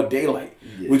broad daylight,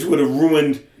 which would have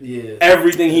ruined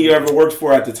everything he ever worked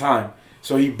for at the time.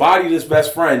 So he bodied his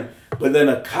best friend, but then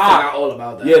a cop... I forgot all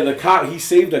about that. Yeah, he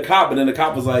saved the cop, but then the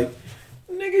cop was like,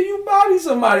 nigga, nigga, you body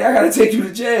somebody. I gotta take you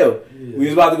to jail. Yeah. When he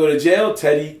was about to go to jail,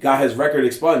 Teddy got his record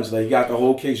expunged. Like, he got the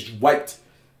whole case wiped.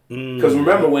 Because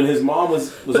remember, when his mom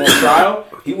was on trial,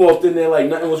 he walked in there like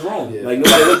nothing was wrong. Yeah. Like,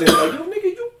 nobody looked at him like, yo, nigga,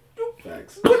 you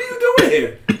what are you doing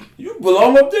here? You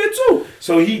belong up there, too.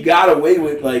 So he got away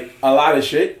with, like, a lot of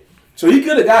shit. So he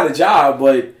could have got a job,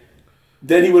 but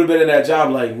then he would have been in that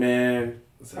job like, man,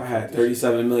 I had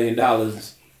 $37 million.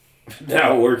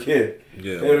 Now I work here.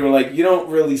 Yeah. They would have been like, you don't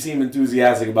really seem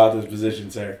enthusiastic about this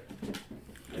position, sir.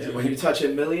 Yeah, when you're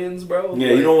touching millions, bro. Yeah,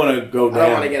 like, you don't want to go down. I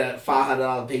don't want to get a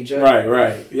 $500 paycheck.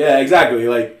 Right. Yeah, exactly.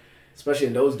 Like, especially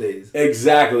in those days.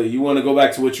 Exactly. You want to go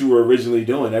back to what you were originally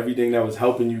doing, everything that was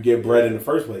helping you get bread in the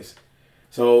first place.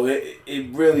 So it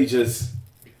really just,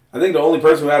 I think the only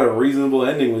person who had a reasonable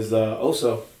ending was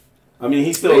Oso. I mean,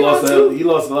 he still lost the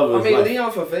love of his life.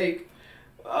 Leon for fake.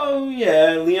 Oh,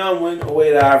 yeah. Leon went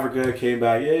away to Africa, came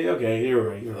back. Yeah, okay, you're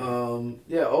right.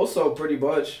 Yeah, also pretty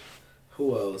much.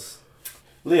 Who else?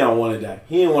 Leon wanted that.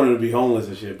 He didn't want him to be homeless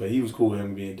and shit, but he was cool with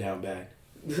him being down bad.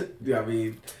 Yeah, I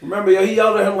mean... Remember, yo, he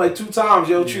yelled at him like 2 times,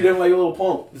 yo, treated him like a little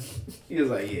punk. He was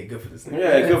like, yeah, good for this nigga.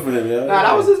 Yeah, good for him, yo. Nah,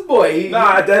 that was his boy.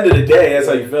 At the end of the day, that's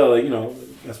how you feel. Like, you know,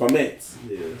 that's my mans.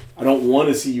 Yeah. I don't want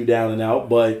to see you down and out,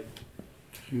 but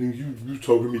you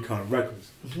talking to me kind of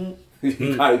reckless. Mm-hmm.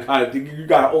 You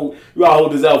gotta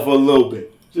hold this out for a little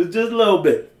bit. Just a little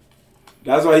bit.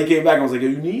 That's why he came back and was like, yo,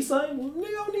 you need something? Well, nigga,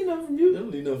 I don't need nothing from you. I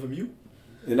don't need nothing from you.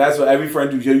 And that's what every friend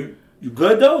do. Yo, you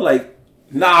good though? Like,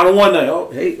 nah, I don't want nothing.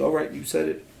 Oh, hey, all right, you said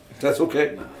it. That's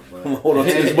okay. Nah, hold on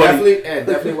to this money.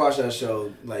 Definitely watch that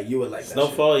show. Like, you would like that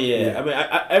Snowfall,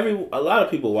 yeah. I mean, a lot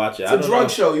of people watch it. It's a drug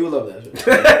show. You would love that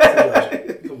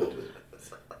show. Come on,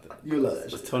 you would love that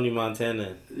show. It's Tony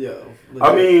Montana. Yo.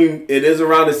 I mean, it is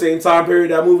around the same time period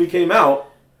that movie came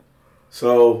out.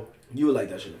 So. You would like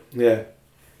that show. Yeah.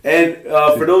 And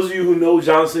for those of you who know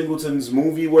John Singleton's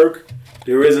movie work,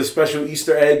 there is a special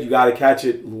Easter egg. You got to catch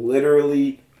it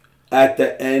literally at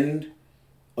the end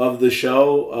of the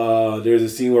show. There's a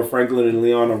scene where Franklin and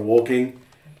Leon are walking,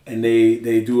 and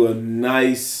they do a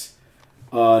nice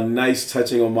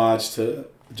touching homage to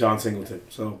John Singleton.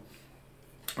 So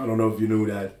I don't know if you knew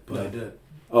that, but no, I did.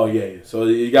 Oh yeah. So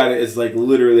you got it. It's like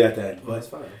literally at the end. But that's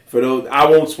fine. For those, I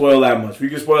won't spoil that much. We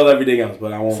can spoil everything else,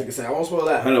 but I won't. Like I said, I won't spoil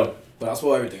that. I know, but I'll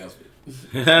spoil everything else.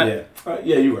 Yeah.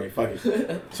 Yeah, you're right. Fuck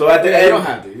it. So at the end, you don't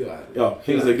have to. You don't have to. Yo,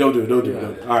 he was like, "Don't do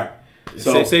it. All right.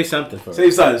 So say something first.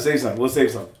 Save something. We'll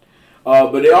save something.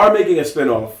 But they are making a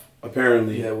spinoff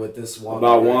apparently. Yeah, with this Wanda.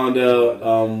 About Wanda. I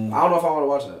don't know if I want to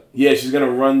watch that. Yeah, she's gonna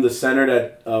run the center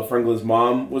that Franklin's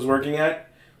mom was working at.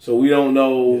 So we don't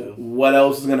know what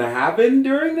else is gonna happen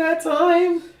during that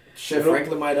time. Shit,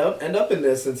 Franklin might end up in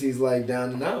this since he's like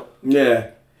down and out.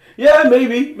 Yeah,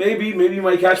 maybe you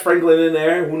might catch Franklin in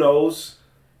there. Who knows?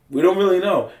 We don't really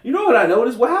know. You know what I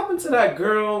noticed? What happened to that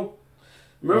girl?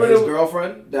 Remember his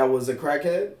girlfriend that was a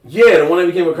crackhead? Yeah, the one that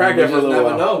became a crackhead for a little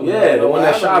while. Know. Yeah, the one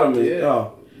that shot him.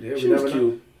 Yeah, she was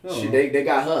cute. They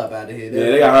got her up out of here.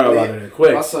 They got her up out of there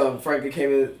quick. My son Franklin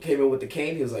came in with the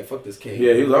cane. He was like, "Fuck this cane."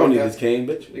 Yeah, he was like, "I don't need this cane,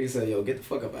 bitch." He said, "Yo, get the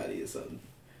fuck up out of here, son."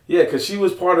 Yeah, because she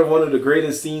was part of one of the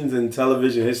greatest scenes in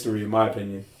television history, in my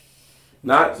opinion.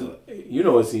 You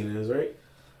know what scene it is, right?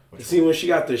 The scene when she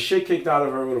got the shit kicked out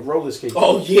of her with a roller skate.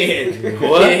 Oh yeah,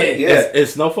 what? Yeah,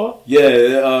 it's Snowfall.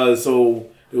 Yeah, so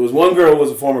there was one girl who was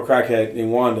a former crackhead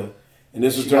named Wanda, and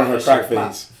this was during her crack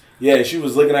phase. Yeah, she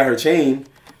was looking at her chain,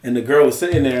 and the girl was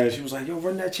sitting there, and she was like, "Yo,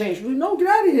 run that chain." She was like, "No, get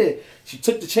out of here." She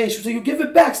took the chain. She was like, "You give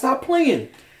it back. Stop playing."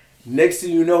 Next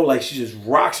thing you know, like she just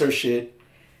rocks her shit,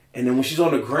 and then when she's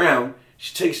on the ground,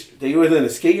 they were in a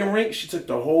skating rink. She took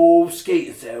the whole skate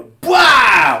and said,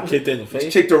 "Wow!" Kicked her in the face.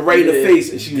 She kicked her right in the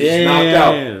face, and she was just knocked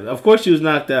out. Of course, she was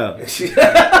knocked out.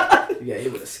 Yeah, he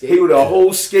with a skate. He with a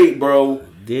whole skate, bro.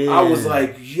 Damn. I was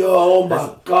like, "Yo,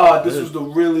 my God, this was the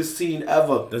realest scene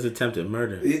ever." That's attempted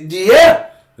murder. Yeah,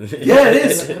 it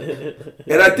is.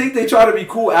 And I think they try to be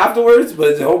cool afterwards,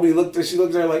 but the homie she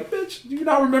looked at her like, "Bitch, do you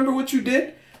not remember what you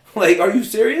did? Like, are you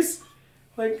serious?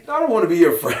 Like, I don't want to be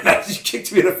your friend. You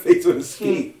kicked me in the face with a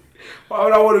skate. Why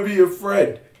would I want to be your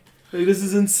friend? Like, this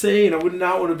is insane. I would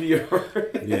not want to be your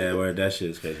friend." Yeah, where that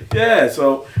shit is crazy. Yeah,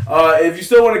 so if you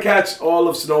still want to catch all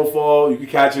of Snowfall, you can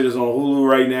catch it. It's on Hulu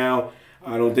right now.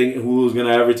 I don't think Hulu's going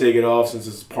to ever take it off since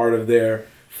it's part of their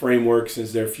framework,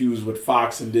 since they're fused with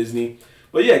Fox and Disney.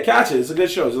 But yeah, catch it. It's a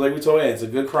good show. Just like we told you, it's a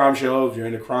good crime show. If you're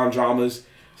into crime dramas,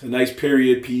 it's a nice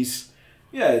period piece.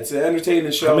 Yeah, it's an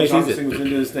entertaining show. How many John seasons? Singleton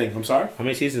did his thing. I'm sorry? How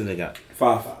many seasons they got?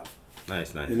 5.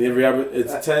 Nice. And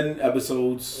it's 10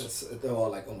 episodes. They're all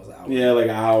like almost an hour. Yeah, like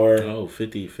an hour. Oh,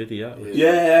 50 hours.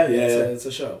 Yeah. It's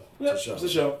a show. It's a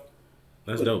show.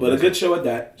 That's dope. But a good show at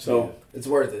that. So it's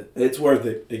worth it. It's worth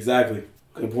it. Exactly.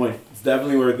 Good point. It's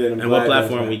definitely worth it. And what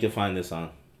platform we can find this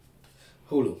on?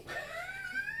 Hulu.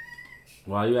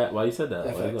 Why you said that?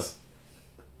 FX.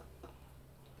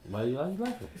 Why you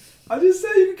laughing? I just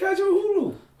said you can catch it on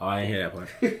Hulu. Oh, I didn't hear that part.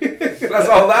 That's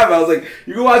all I'm laughing. I was like,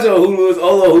 you can watch it on Hulu. It's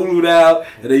all on Hulu now.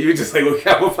 And then you just like,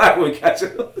 what platform catch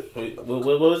it on? Wait,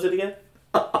 what was it again?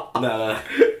 No.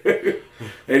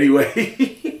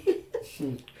 Anyway.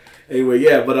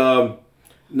 Yeah,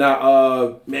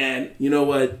 but man, you know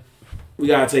what? We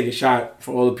gotta take a shot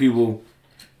for all the people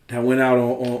that went out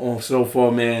on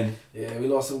Snowfall, man. Yeah, we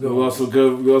lost some good. We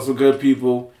lost some good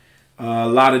people. A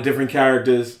lot of different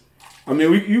characters. I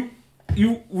mean,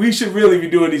 we should really be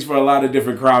doing these for a lot of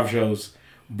different crime shows,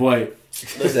 but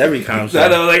that's every crime show. I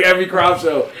know, like every crime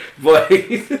show, but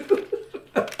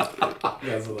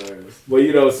that's hilarious. But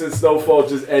you know, since Snowfall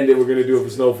just ended, we're gonna do it for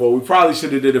Snowfall. We probably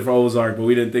should have did it for Ozark, but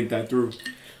we didn't think that through.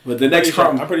 But the next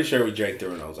crime, I'm pretty sure we drank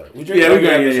through an Ozark. We drink every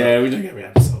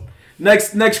episode.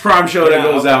 Next crime show that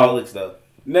goes out. Though.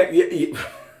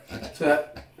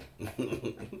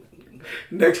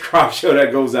 Next crime show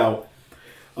that goes out,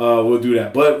 we'll do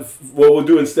that. But what we'll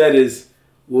do instead is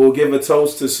we'll give a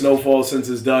toast to Snowfall since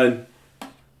it's done.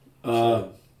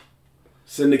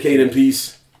 Syndicate in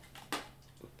peace.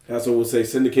 That's what we'll say.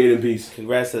 Syndicate in peace.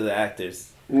 Congrats to the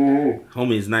actors. Mm-hmm.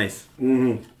 Homie is nice.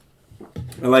 Mm-hmm.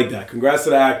 I like that. Congrats to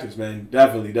the actors, man.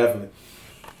 Definitely.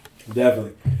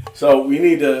 So we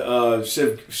need to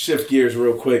shift gears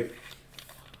real quick.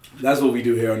 That's what we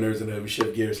do here on Nerds in the Hood. We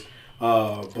shift gears.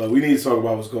 But we need to talk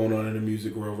about what's going on in the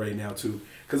music world right now, too.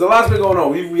 Because a lot's been going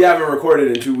on. We haven't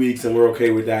recorded in 2 weeks, and we're okay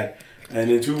with that.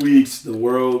 And in 2 weeks, the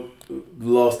world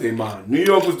lost their mind. New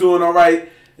York was doing all right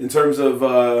in terms of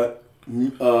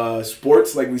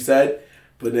sports, like we said.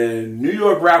 But then New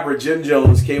York rapper Jim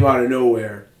Jones came out of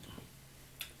nowhere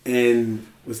and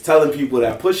was telling people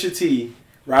that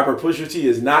rapper Pusha T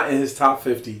is not in his top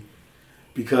 50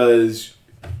 because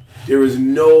there is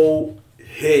no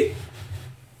hit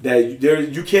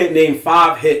you can't name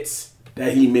 5 hits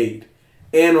that he made.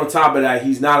 And on top of that,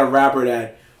 he's not a rapper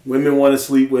that women want to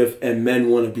sleep with and men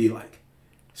want to be like.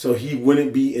 So he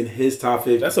wouldn't be in his top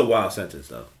 50. That's a wild sentence,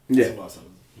 though. Yeah. That's a wild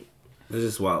sentence. It's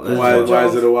just wild. Why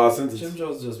is it a wild sentence? Jim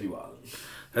Jones just be wild.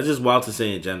 That's just wild to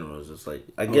say in general. It's just like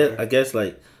I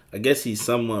guess he's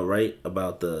somewhat right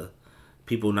about the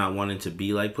people not wanting to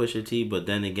be like Pusha T, but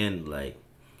then again, like,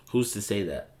 who's to say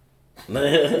that?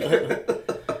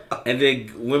 And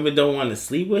then women don't want to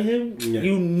sleep with him? Yeah.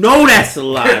 You know that's a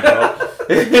lie, bro.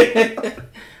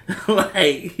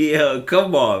 Like, yo,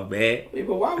 come on, man. Yeah,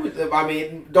 but why would,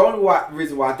 the only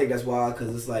reason why I think that's wild,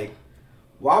 because it's like,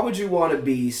 why would you want to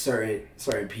be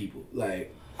certain people?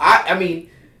 Like, I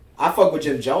fuck with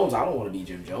Jim Jones. I don't want to be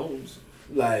Jim Jones.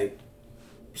 Like,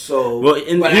 so. Well,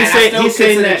 he's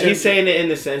saying it in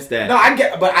the sense that. No, I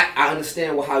get, but I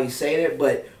understand how he's saying it.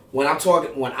 But when I'm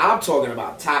talking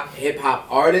about top hip hop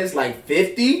artists like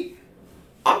 50,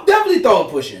 I'm definitely throwing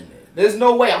Pusha in there. There's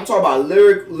no way. I'm talking about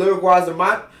lyric wise,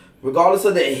 regardless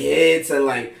of the hits, and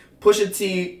like Pusha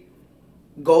T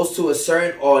goes to a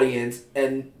certain audience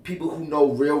and people who know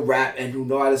real rap and who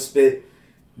know how to spit.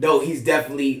 No, he's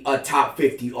definitely a top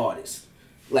 50 artist,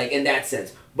 like in that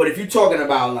sense. But if you're talking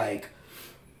about like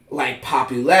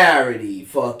popularity,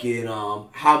 fucking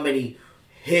how many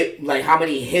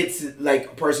hits like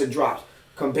a person drops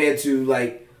compared to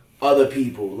like other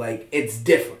people, like it's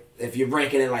different. If you're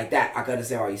ranking it like that, I can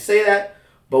understand why you say that.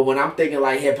 But when I'm thinking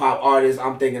like hip hop artists,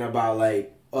 I'm thinking about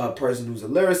like a person who's a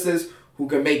lyricist who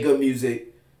can make good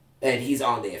music, and he's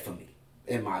on there for me,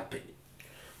 in my opinion.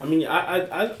 I mean,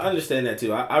 I understand that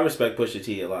too. I respect Pusha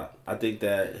T a lot. I think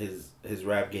that his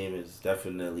rap game is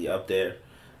definitely up there.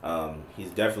 He's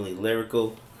definitely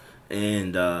lyrical,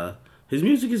 and his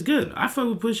music is good. I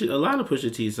fuck with a lot of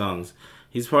Pusha T songs.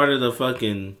 He's part of the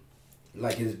fucking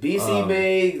like his beats he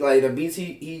made, like the beats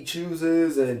he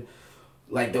chooses, and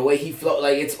like the way he flow.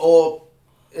 Like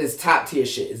it's top tier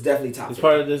shit. It's definitely top. He's tier.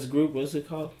 part of this group. What's it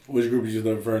called? Which group are you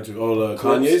referring to? Oh,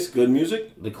 Kanye's Good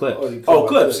Music? The Clips.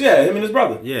 Clips. Yeah, him and his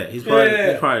brother. Yeah, he's part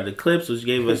of the Clips, which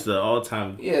gave us the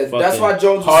all-time. Yeah, that's why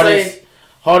Jones was saying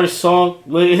hardest song.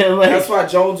 That's why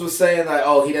Jones was saying like,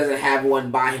 oh, he doesn't have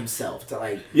one by himself to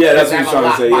like. Yeah, that's what he's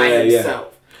trying to say. Yeah.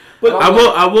 But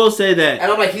I will say that, and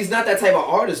I'm like, he's not that type of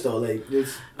artist though. Like,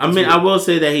 I will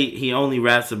say that he only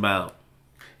raps about.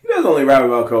 He doesn't only rap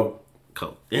about coke.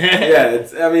 Yeah,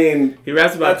 he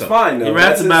raps about. That's fine though. He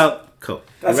raps about coke.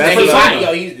 That's fine.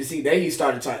 Yo, he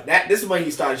started talking. This is when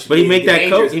he started. But he make that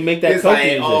coke. He make that coke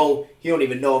music. Oh, he don't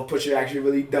even know if Pusha actually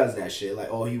really does that shit. Like,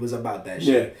 oh, he was about that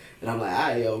shit. Yeah. And I'm like,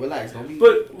 alright, yo, relax, don't be.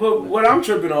 But what I'm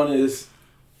tripping on is,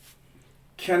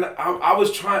 I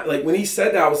was trying, like, when he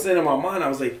said that, I was saying in my mind, I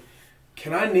was like,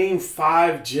 can I name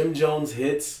 5 Jim Jones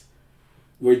hits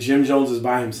where Jim Jones is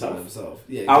by himself?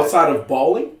 Yeah, outside of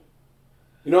Ballin'?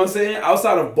 You know what I'm saying?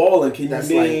 Outside of Ballin', can you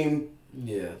name...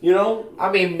 Yeah. You know?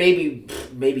 I mean,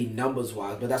 maybe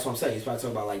numbers-wise, but that's what I'm saying. He's probably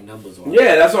talking about, like, numbers-wise.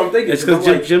 Yeah, that's what I'm thinking. It's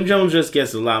because Jim Jones just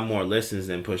gets a lot more listens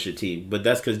than Pusha T, but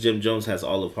that's because Jim Jones has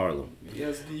all of Harlem.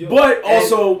 Yes, but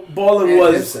also, Ballin'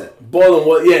 was... and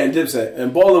Dipset.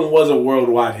 And Ballin' was a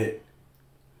worldwide hit.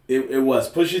 It was.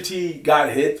 Pusha T got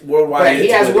hit worldwide. But he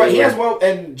has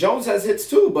and Jones has hits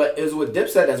too. But it was with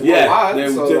Dipset that's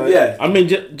worldwide. I mean,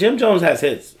 Jim Jones has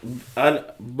hits.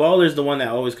 Baller's the one that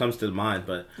always comes to mind,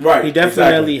 but he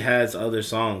definitely has other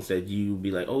songs that you be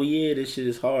like, oh yeah, this shit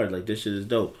is hard. Like this shit is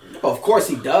dope. Of course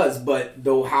he does, but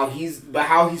how he's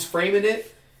framing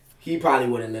it, he probably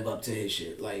wouldn't live up to his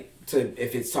shit. Like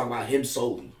if it's talking about him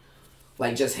solely,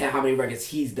 like just how many records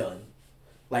he's done.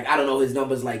 Like I don't know his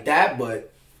numbers like that, but.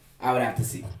 I would have to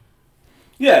see.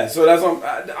 Yeah, so that's what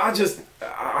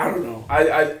I don't know.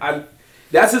 I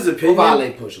that's his opinion.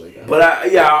 Violate Push like that. But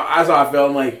that's how I felt.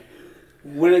 I'm like,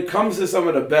 when it comes to some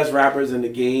of the best rappers in the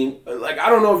game, like I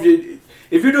don't know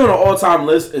if you're doing an all-time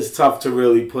list, it's tough to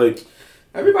really put.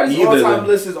 Everybody's all-time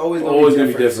list is always gonna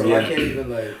be different. So I can't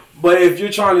even like. But if you're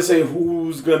trying to say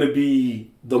who's gonna be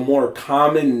the more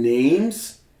common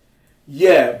names,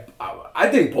 yeah, I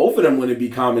think both of them wouldn't be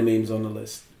common names on the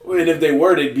list. And if they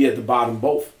were, they'd be at the bottom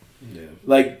both. Yeah.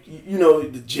 Like, you know,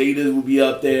 the Jada's would be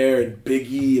up there, and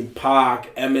Biggie, and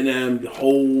Pac, Eminem,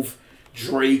 Hove,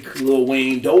 Drake, Lil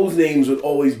Wayne. Those names would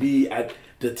always be at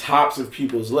the tops of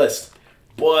people's list.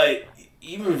 But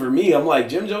even for me, I'm like,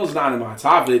 Jim Jones is not in my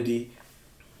top 50.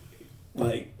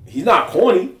 Like, he's not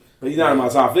corny, but he's not in my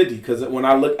top 50. Because when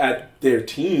I look at their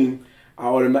team,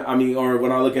 or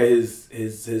when I look at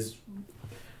his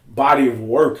body of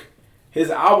work, his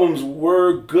albums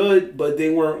were good, but they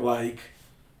weren't like,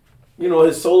 you know,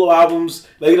 his solo albums.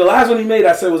 Like the last one he made,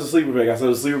 I said was a sleeper pick. I said it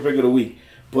was a sleeper pick of the week.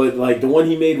 But like the one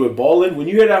he made with Ballin', when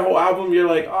you hear that whole album, you're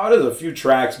like, oh, there's a few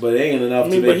tracks, but it ain't enough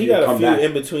to make you come back. But he got a few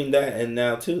in between that and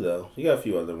now too, though. He got a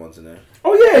few other ones in there.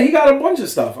 Oh yeah, he got a bunch of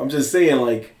stuff. I'm just saying,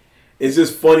 like, it's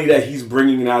just funny that he's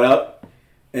bringing that up,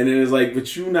 and then it's like,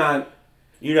 but you're not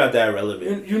that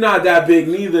relevant. You're not that big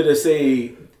neither to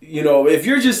say, you know, if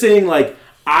you're just saying like,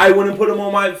 I wouldn't put him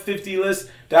on my 50 list,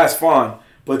 that's fine.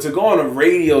 But to go on a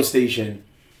radio station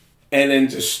and then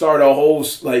just start a whole,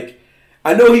 like,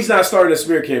 I know he's not starting a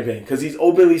smear campaign because he's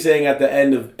openly saying at the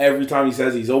end of every time he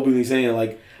says, he's openly saying,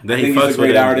 like, I think he's a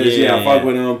great artist. Yeah, I fuck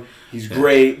with him. He's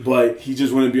great, but he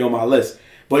just wouldn't be on my list.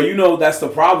 But, you know, that's the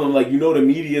problem. Like, you know the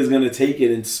media is going to take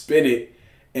it and spin it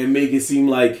and make it seem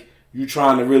like you're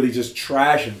trying to really just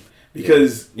trash him.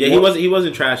 Because he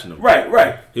wasn't trashing him.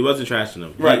 Right. He wasn't trashing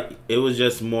him. Right. It was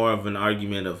just more of an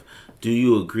argument of, do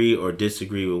you agree or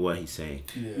disagree with what he's saying?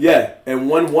 Yeah. And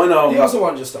one he also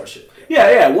wanted to start shit.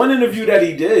 Yeah. One interview that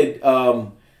he did,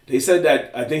 they said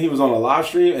that I think he was on a live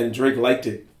stream and Drake liked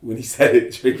it when he said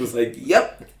it. Drake was like,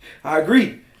 "Yep, I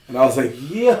agree." And I was like,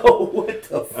 "Yo, what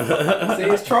the fuck?" See,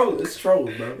 it's troll,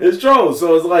 bro. It's troll.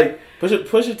 So it's like.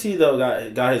 Pusha T though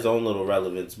got his own little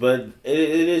relevance, but it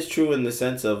is true in the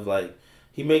sense of like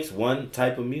he makes one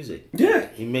type of music. Yeah,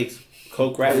 he makes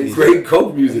coke rap music. Great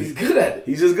coke music. He's good at it.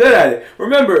 He's just good at it.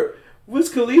 Remember, Wiz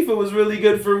Khalifa was really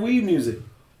good for weed music,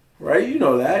 right? You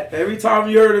know that. Every time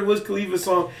you heard a Wiz Khalifa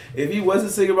song, if he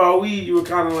wasn't singing about weed, you were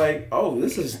kind of like, "Oh,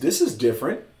 this is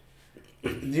different."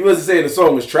 He wasn't saying the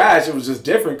song was trash. It was just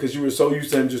different because you were so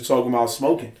used to him just talking about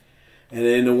smoking. And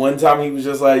then the one time he was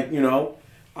just like, you know,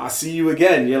 I see you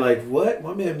again. You're like, what?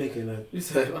 My man making a... You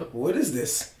said, what is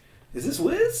this? Is this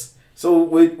Wiz? So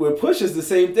with Push, it's the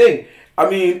same thing. I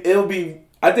mean,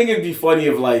 I think it'd be funny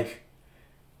if, like,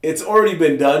 it's already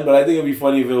been done, but I think it'd be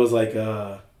funny if it was, like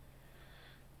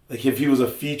if he was a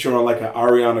feature on, like, an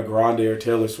Ariana Grande or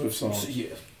Taylor Swift song. Yeah.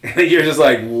 And you're just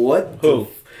like, what? Who?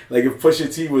 Like, if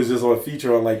Pusha T was just on a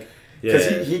feature on, like...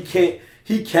 Because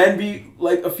he can be,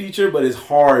 like, a feature, but it's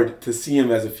hard to see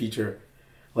him as a feature.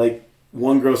 Like...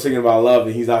 One girl singing about love,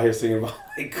 and he's out here singing about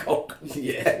like coke.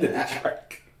 Yeah,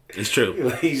 it's true.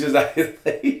 Like, he's just out here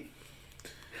like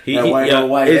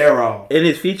white hair on. In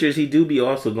his features, he do be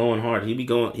also going hard. He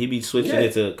be switching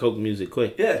into coke music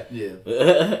quick. Yeah.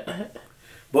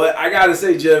 But I gotta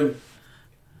say, Jim,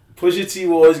 Pusha T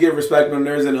will always get respect on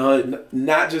Nerds in the Hood,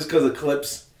 not just because of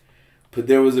clips, but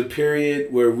there was a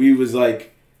period where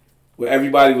where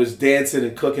everybody was dancing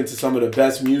and cooking to some of the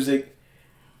best music.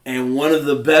 And one of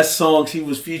the best songs he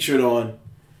was featured on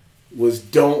was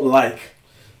Don't Like.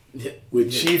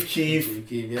 With Chief Keef,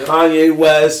 Kanye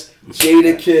West,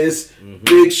 Jada Kiss,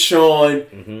 Big Sean.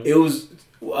 It was,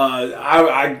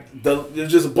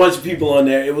 There's just a bunch of people on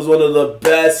there. It was one of the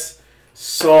best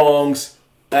songs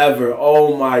ever.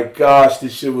 Oh my gosh,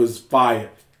 this shit was fire.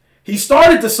 He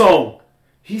started the song.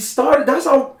 That's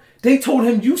how they told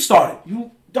him you started.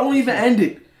 You don't even end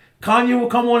it. Kanye will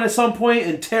come on at some point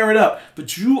and tear it up.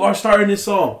 But you are starting this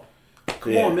song.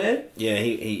 Come on, man. Yeah,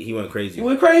 he went crazy. He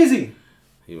went crazy.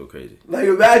 Like,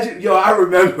 imagine, I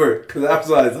remember, because I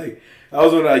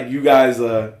was when like you guys,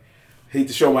 hate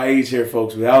to show my age here,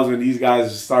 folks, but that was when these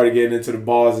guys started getting into the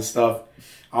bars and stuff.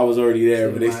 I was already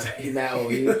there, but he's not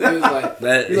old. He was like,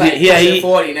 he's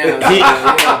 40 now. He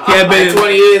had been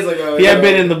 20 years ago. He had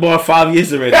been in the bar 5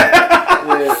 years already.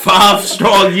 5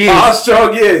 strong years. 5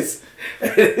 strong years.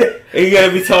 And you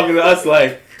gotta be talking to us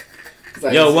like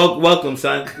yo, welcome,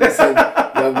 son.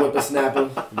 Young whippersnapper.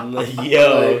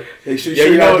 Yo,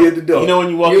 you know when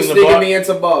you walk in the bar, sneaking me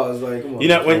into bars, like, come on. You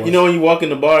know when you walk in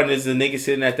the bar and there's a nigga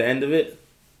sitting at the end of it,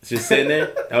 just sitting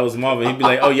there. That was Marvin. He'd be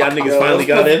like, "Oh, y'all niggas finally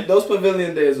got in." Those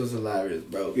pavilion days was hilarious,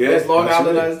 bro. Yeah, those Long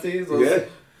Island iced teas. Tokyo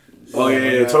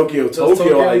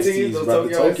iced teas, bro.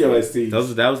 The Tokyo iced teas.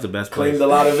 That was the best place. Claimed a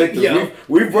lot of victims.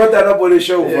 We brought that up on this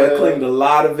show before. It claimed a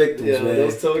lot of victims, man.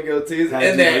 Those Tokyo teas.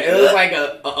 And then it was like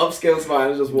a upscale spot. I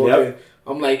was just walking.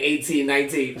 I'm like 18,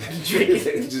 19.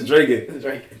 Just drinking.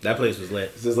 That place was lit.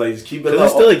 It's just like, just keep it up.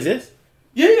 Does it still exist?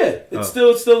 Yeah. It's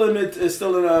still in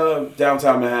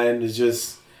downtown Manhattan. It's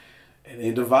just, it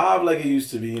ain't the vibe like it used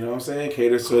to be. You know what I'm saying?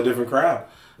 Caters to a different crowd.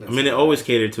 It always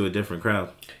catered to a different crowd.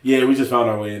 Yeah, we just found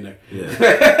our way in there. Yeah.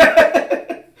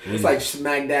 It's like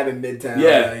smack dab in Midtown.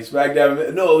 Yeah, like, smack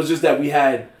dab. No, it was just that they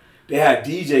had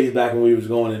DJs back when we was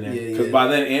going in there. Because by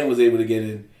then Ant was able to get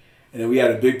in. And then we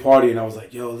had a big party, and I was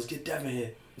like, yo, let's get Dev in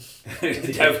here.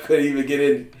 Dev couldn't even get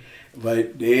in.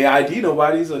 But they ain't ID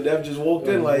nobody, so Dev just walked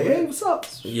in like, hey, what's up?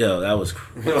 Yo, that was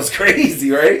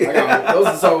crazy, right? Those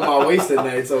are some of my wasted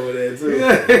nights over there, too.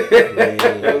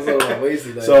 Those are my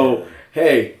wasted nights. So,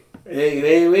 hey,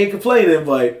 they ain't complaining,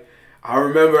 but I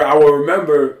will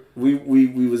remember we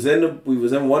was in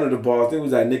one of the bars. I think it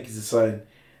was at Nicky's or something.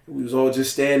 We was all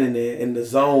just standing there in the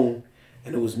zone,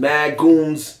 and it was mad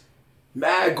goons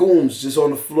just on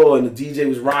the floor, and the DJ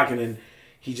was rocking, and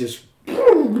he just,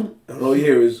 and all you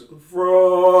hear is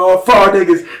far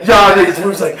niggas, y'all niggas. We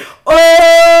was like,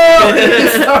 oh,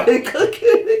 niggas started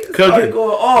cooking, started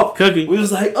going off. Cooking. We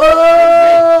was like,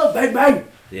 oh, bang bang.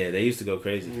 Yeah, they used to go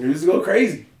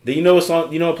crazy. Do you know a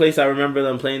song? You know a place I remember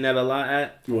them playing that a lot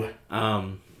at? What?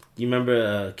 You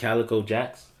remember Calico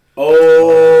Jacks?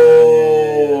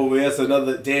 Oh, that's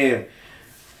another damn.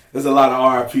 There's a lot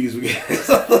of RIPs we get.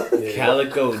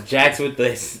 Calico Jacks with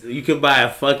this. You could buy a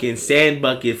fucking sand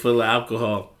bucket full of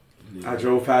alcohol. I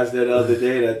drove past there the other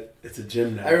day. That it's a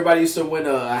gym now. Everybody used to win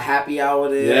a happy hour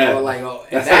there. Yeah. Or like,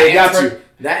 that's how they got you.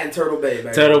 That and Turtle Bay.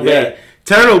 Back Turtle Bay.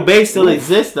 Turtle Bay still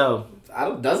exists though.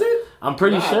 Does it? I'm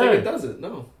pretty sure. I think it doesn't.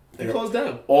 No. They closed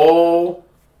down.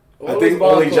 I think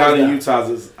only Johnny Utah's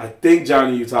is. I think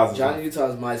Johnny Utah's is. Johnny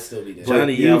Utah's might still be there.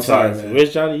 Johnny Utah's. Man.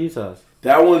 Where's Johnny Utah's?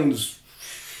 That one's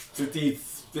 50.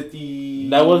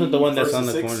 That wasn't the one that's on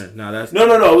the corner. No, that's no.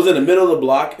 It was in the middle of the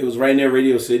block. It was right near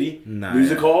Radio City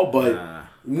Music Hall. But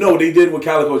no, they did what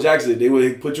Calico Jacks did. They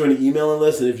would put you on the emailing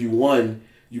list, and if you won,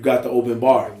 you got the open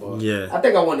bar. Yeah. I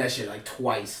think I won that shit like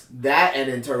twice. That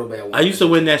and then Turtle Bay. I used to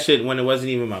win that shit when it wasn't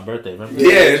even my birthday. Remember?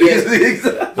 Yeah. We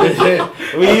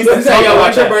used to say, yo,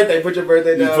 what's your birthday? Put your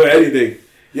birthday down. For anything.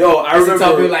 Yo, I remember.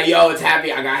 Tell people like, yo, it's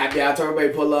happy. I got happy hour. Turtle Bay,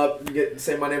 pull up.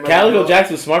 Say my name. Calico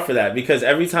Jacks was smart for that because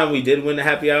every time we did win the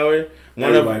happy hour,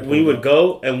 we would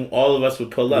go and all of us would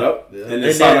pull up. Yep. And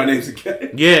then sign our names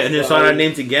again. Yeah, and then sign our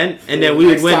names again, and then we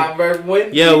would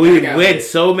win. Yeah, we would win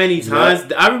so many times.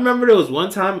 Yep. I remember there was one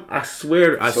time. I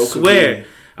swear,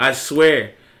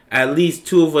 at least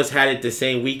 2 of us had it the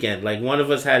same weekend. Like one of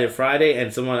us had it Friday,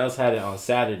 and someone else had it on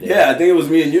Saturday. Yeah, I think it was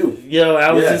me and you. Yo,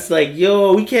 I was just like,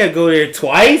 yo, we can't go there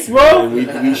twice, bro. And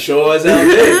we sure as hell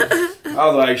did. I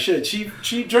was like, shit, cheap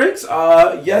drinks?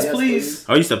 Yes, please.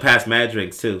 I used to pass mad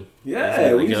drinks too.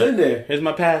 Yeah, we was in there. Here's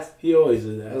my pass. He always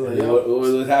did that. I was like, what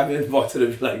was happening? Bartender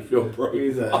be like, yo, bro.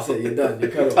 I said, you're done. You're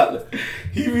cut off.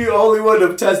 He be the only one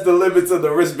to test the limits of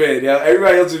the wristband. Yeah,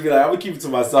 everybody else would be like, I'm gonna keep it to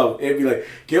myself. And be like,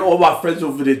 get all my friends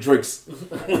over there drinks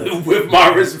with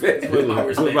my wristband. With my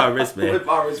wristband.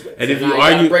 And if you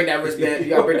argue, bring that wristband.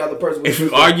 You gotta bring the other person. If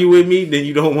you argue with me, then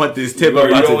you don't want this tip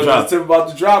about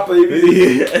to drop.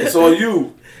 Baby. It's all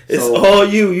you. It's all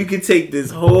you. You can take this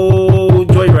whole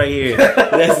joint right here.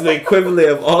 That's the equivalent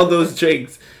of all those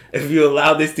drinks if you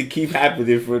allow this to keep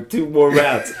happening for 2 more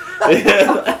rounds.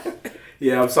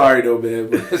 Yeah, I'm sorry though, man.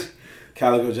 But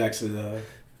Calico Jackson,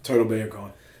 Turtle Bay are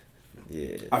gone.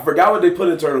 Yeah. I forgot what they put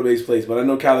in Turtle Bay's place, but I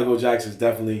know Calico Jackson's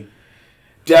definitely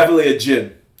Definitely a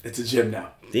gym. It's a gym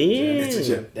now. Damn. It's a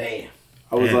gym. Damn.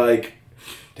 I was like,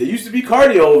 there used to be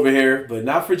cardio over here, but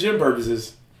not for gym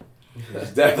purposes. It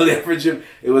was definitely not for gym.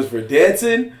 It was for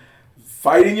dancing,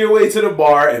 fighting your way to the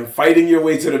bar, and fighting your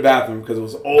way to the bathroom because it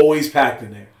was always packed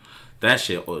in there. That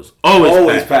shit was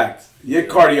always packed. Your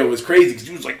cardio was crazy because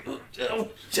you was like, oh,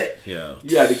 shit. Yo.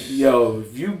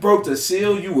 If you broke the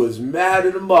seal, you was mad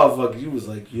at the motherfucker. You was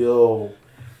like, yo.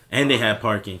 And they had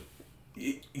parking.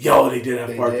 Yo, they did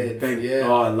have parking. Yeah.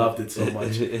 Oh, I loved it so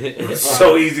much. It was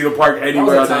so easy to park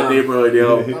anywhere in that neighborhood,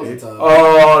 yo. That was a time.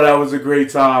 Oh, that was a great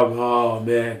time. Oh,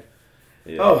 man.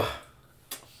 Yeah. Oh.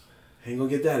 Ain't gonna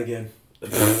get that again.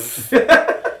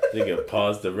 Nigga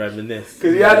paused to reminisce.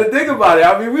 Because you had to think about it.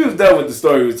 I mean, we was done with the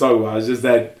story we was talking about. It's just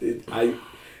that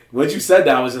once you said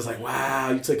that, I was just like, wow,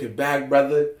 you took it back,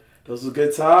 brother. Those were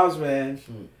good times, man.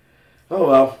 Oh,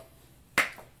 well.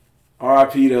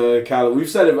 R.I.P. to Kyle. We've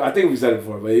said it. I think we said it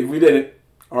before, but if we didn't,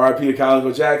 R.I.P. to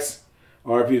Calico Jacks.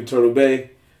 R.I.P. to Turtle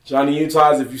Bay. Johnny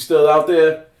Utahs, if you're still out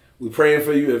there, we praying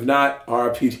for you. If not,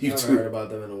 R.I.P. to you I too. haven't heard about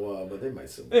them in a while, but they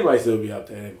might still be. They might still be out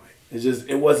there anyway. It's just,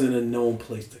 it wasn't a known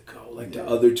place to go like the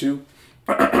other two.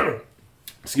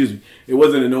 Excuse me. It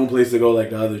wasn't a known place to go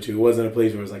like the other two. It wasn't a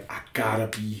place where it was like, I gotta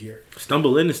be here.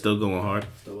 Stumble In is still going hard.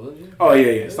 Oh,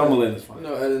 yeah. Stumble In is fine.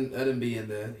 No, I didn't be in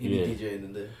there. He be DJing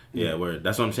in there. Yeah, word.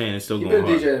 That's what I'm saying. It's still He going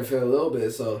been hard. DJing for a little bit,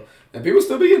 so and people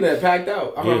still be in there packed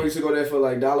out. I remember we used to go there for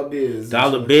like dollar beers.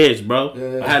 Dollar beers, bro.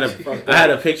 Yeah. I had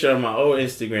a picture of my old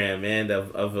Instagram, man,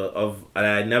 of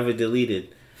I never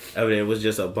deleted. I mean, it was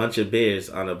just a bunch of beers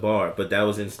on a bar, but that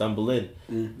was in Stumble In.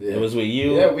 Yeah. It was with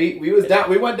you. Yeah, we was down.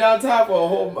 We went downtown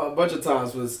for a bunch of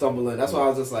times for Stumble In. That's why I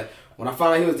was just like, when I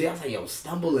found out he was there, I was like, yo,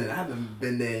 Stumble In. I haven't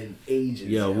been there in ages.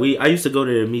 Yo, I used to go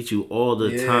there to meet you all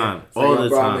the time. So All the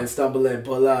bro, time. I'm in Stumble In,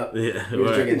 pull up. Yeah, We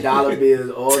was right. drinking dollar beers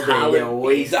all day. Yo,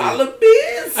 wasted. $dollar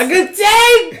beers? A good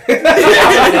day!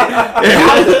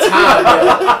 That was the time,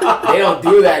 yo. They don't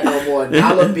do that no more.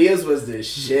 Dollar beers was the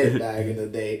shit back in the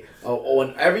day.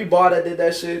 On every bar that did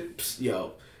that shit,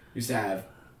 yo, used to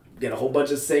get a whole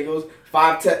bunch of singles.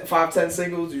 10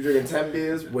 singles, you drinking 10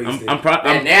 beers, wasted.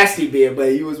 I'm nasty beer,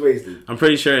 but he was wasted. I'm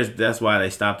pretty sure that's why they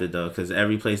stopped it, though, because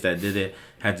every place that did it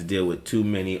had to deal with too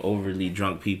many overly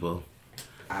drunk people.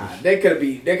 There could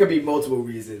be multiple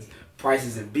reasons.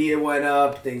 Prices of beer went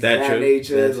up, things of that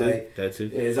nature. That's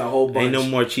it. There's a whole bunch. Ain't no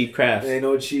more cheap crafts. Ain't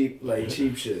no cheap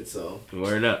shit. So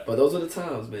word up. But those are the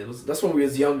times, man. That's when we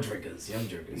was young drinkers. When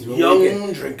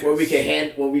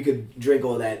we could drink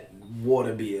all that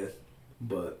water beer.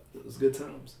 But it was good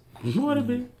times. Water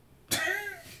beer.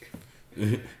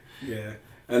 Yeah.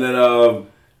 And then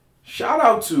shout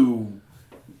out to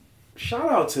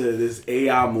this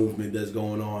AI movement that's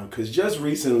going on, because just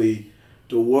recently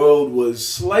the world was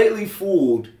slightly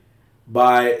fooled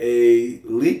by a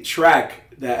leaked track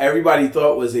that everybody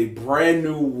thought was a brand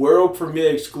new world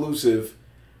premiere exclusive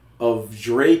of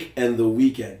Drake and The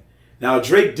Weeknd. Now,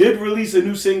 Drake did release a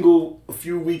new single a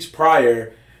few weeks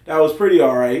prior that was pretty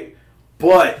alright,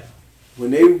 but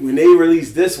when they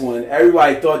released this one,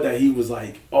 everybody thought that he was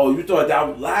like, oh, you thought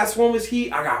that last one was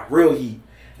heat? I got real heat.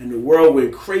 And the world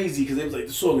went crazy because it was like,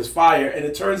 the song is fire. And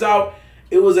it turns out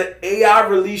it was an AI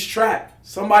release track.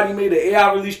 Somebody made an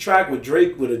AI release track with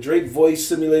a Drake voice,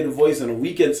 simulated voice, and a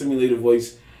Weeknd simulated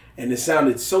voice. And it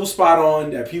sounded so spot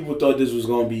on that people thought this was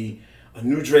going to be a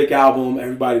new Drake album.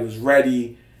 Everybody was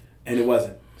ready, and it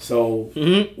wasn't. So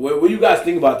what do you guys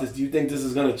think about this? Do you think this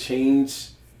is going to change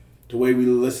the way we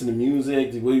listen to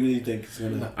music? What do you really think it's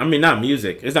going to... I mean, not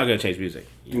music. It's not going to change music.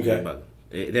 Okay.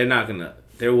 They're not going to...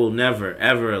 They will never,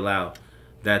 ever allow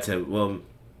that to... Well,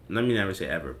 let me never say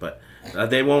ever, but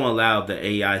they won't allow the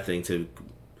AI thing to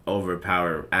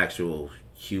overpower actual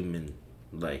human,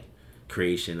 like,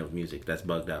 creation of music. That's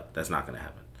bugged up. That's not going to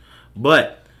happen.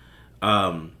 But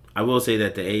I will say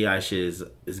that the AI shit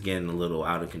is getting a little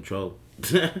out of control.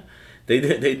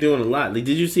 They doing a lot. Like,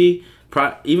 did you see...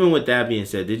 Even with that being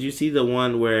said, did you see the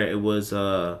one where it was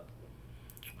a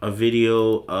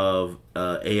video of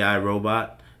AI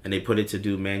robot and they put it to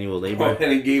do manual labor? Oh,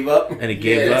 and it gave up? And it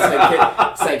gave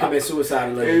up? It's like commit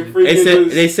suicide.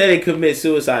 They said it commit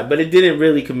suicide, but it didn't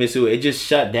really commit suicide. It just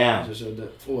shut down.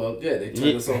 Well, yeah, they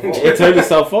turned itself off. It turned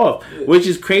itself off, which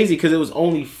is crazy because it was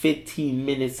only 15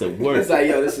 minutes of work. It's like,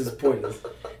 yo, this is pointless.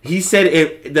 He said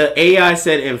the AI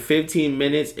said in 15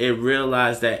 minutes it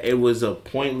realized that it was a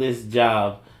pointless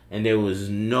job and there was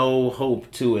no hope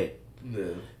to it. Yeah.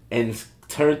 And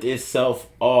turned itself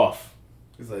off.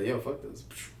 It's like, yo, fuck this.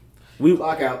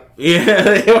 Clock out.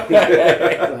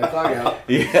 Yeah. Clock out.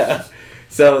 Yeah.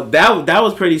 So that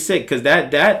was pretty sick because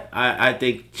that I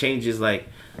think changes, like,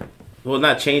 well,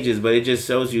 not changes, but it just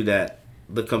shows you that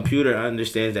the computer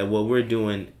understands that what we're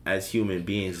doing as human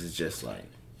beings is just like,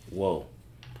 whoa.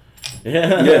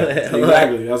 Yeah,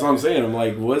 exactly. That's what I'm saying. I'm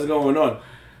like, what's going on?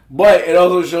 But it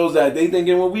also shows that they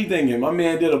thinking what we thinking. My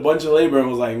man did a bunch of labor and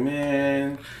was like,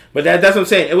 man. But that's what I'm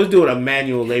saying. It was doing a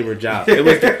manual labor job.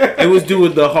 It was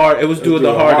doing the hard. It was doing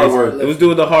the hardest. It was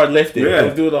doing the hard lifting. Yeah. It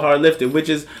was doing the hard lifting, which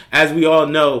is, as we all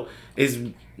know, is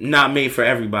not made for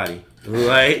everybody.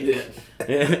 Right?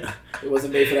 Yeah. It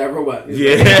wasn't made for everyone.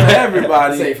 Yeah, for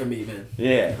everybody. Same for me, man.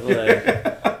 Yeah,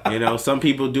 like, some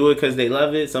people do it because they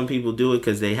love it. Some people do it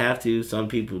because they have to. Some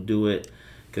people do it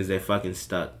because they're fucking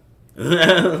stuck.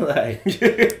 like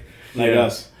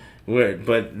us. Weird,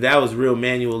 but that was real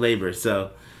manual labor.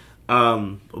 So,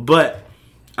 but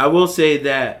I will say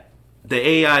that the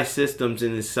AI systems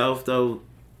in itself, though,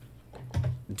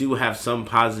 do have some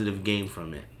positive gain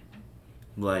from it.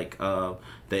 Like the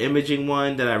imaging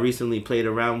one that I recently played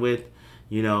around with,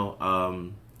 I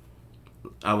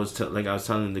was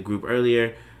telling the group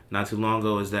earlier, not too long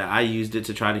ago, is that I used it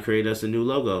to try to create us a new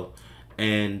logo,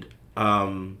 and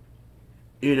the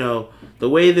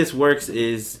way this works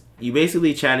is you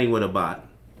basically chatting with a bot,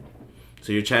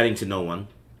 so you're chatting to no one,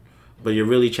 but you're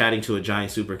really chatting to a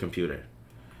giant supercomputer,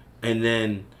 and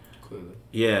then.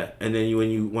 Yeah, and then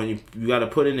when you got to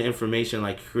put in the information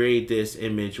like create this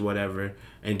image, whatever,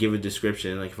 and give a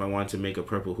description. Like if I want to make a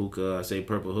purple hookah, I say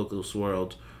purple hookah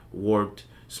swirled, warped,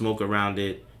 smoke around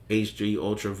it, H3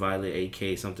 ultraviolet,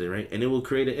 AK something, right? And it will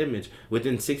create an image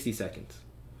within 60 seconds,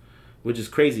 which is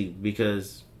crazy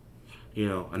because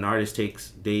an artist takes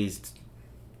days,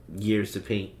 years to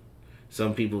paint.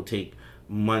 Some people take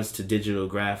months to digital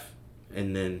graph,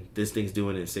 and then this thing's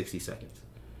doing it in 60 seconds.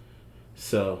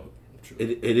 So.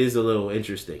 It is a little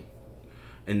interesting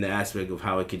in the aspect of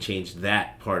how it can change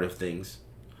that part of things.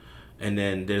 And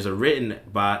then there's a written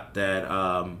bot that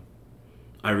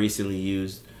I recently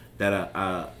used that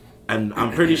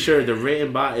I'm pretty sure the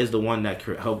written bot is the one that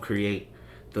helped create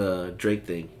the Drake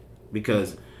thing,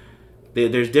 because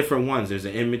there's different ones. There's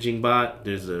an imaging bot.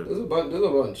 There's a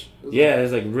bunch.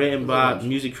 There's like written bot,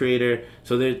 music creator.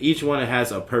 So each one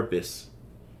has a purpose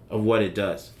of what it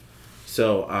does.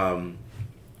 So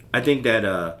I think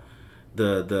that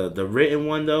the written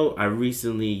one, though, I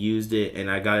recently used it and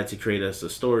I got it to create us a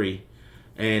story,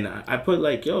 and I put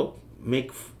like,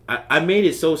 I made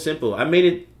it so simple. I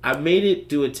made it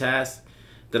do a task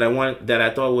that I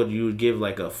thought you would give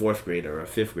like a 4th grader or a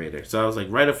 5th grader. So I was like,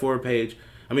 write a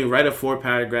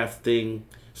 4-paragraph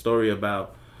story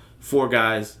about 4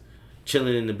 guys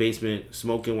chilling in the basement,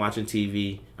 smoking, watching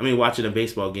a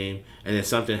baseball game, and then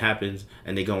something happens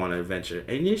and they go on an adventure.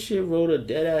 And this shit wrote a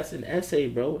dead-ass an essay,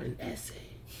 bro. An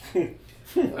essay.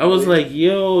 I was like,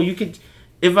 yo,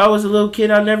 if I was a little kid,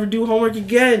 I'd never do homework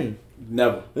again.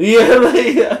 Never.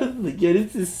 Yeah,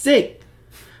 this is sick.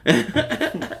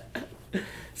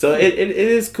 So it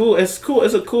is cool. It's cool.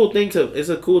 It's a cool thing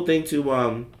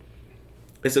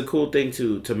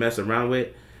to mess around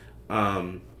with.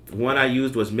 One I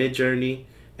used was Midjourney,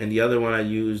 and the other one I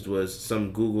used was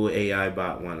some Google AI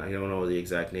bot one. I don't know the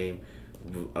exact name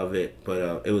of it,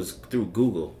 but it was through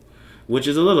Google, which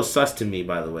is a little sus to me,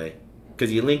 by the way,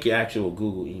 because you link your actual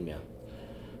Google email.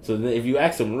 So then if you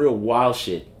ask some real wild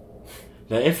shit,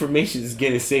 the information is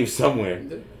getting saved somewhere.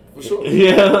 For sure.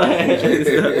 Yeah,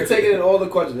 they're taking in all the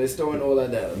questions. They're storing all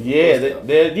that data.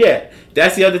 Yeah,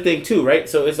 that's the other thing too, right?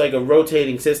 So it's like a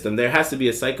rotating system. There has to be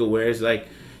a cycle where it's like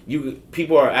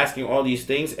people are asking all these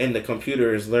things and the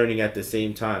computer is learning at the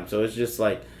same time. So it's just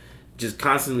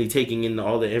constantly taking in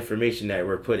all the information that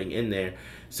we're putting in there.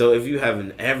 So if you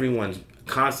have everyone's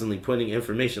constantly putting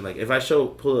information, like if I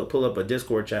pull up a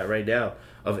Discord chat right now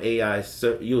of AI,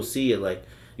 so you'll see it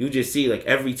you just see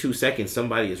every 2 seconds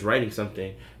somebody is writing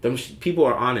something. People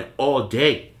are on it all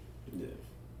day. Yeah.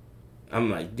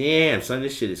 I'm like, damn, son,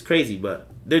 this shit is crazy, but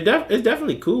it's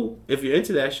definitely cool if you're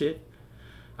into that shit.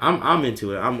 I'm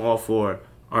into it. I'm all for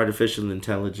artificial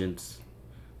intelligence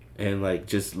and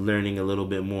just learning a little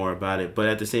bit more about it. But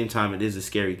at the same time, it is a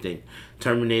scary thing.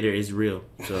 Terminator is real,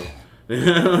 so.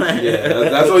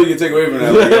 That's all you can take away from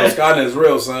that. Skynet is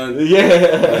real, son.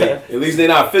 Yeah. At least they're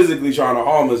not physically trying to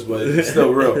harm us, but it's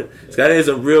still real. Skynet is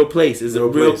a real place. It's a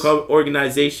real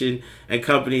organization and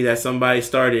company that somebody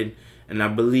started, and I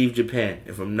believe Japan,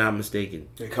 if I'm not mistaken.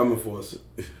 They're coming for us,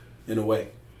 in a way.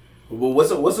 Well,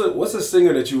 what's a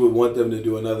singer that you would want them to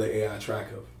do another AI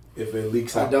track of if it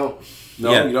leaks out? I don't.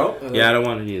 No, you don't? Yeah, I don't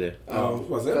want it either.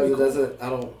 Because it doesn't. I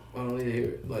don't need to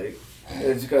hear it.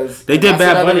 It's because they did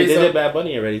Bad Bunny. They did Bad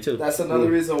Bunny already too. That's another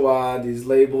reason why these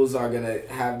labels are gonna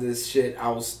have this shit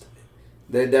out.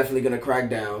 They're definitely gonna crack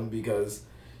down because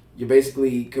you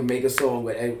basically can make a song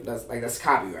with that's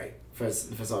copyright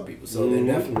for some people. So they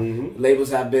definitely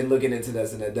labels have been looking into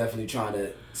this, and they're definitely trying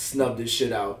to snub this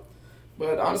shit out.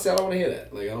 But honestly, I don't want to hear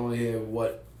that. Like, I don't want to hear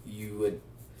what you would.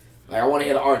 Like, I want to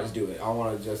hear the artist do it. I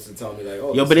want to just tell me like,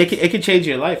 oh. Yo, but it can change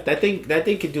your life. That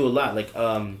thing could do a lot. Like,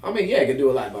 I mean, yeah, it can do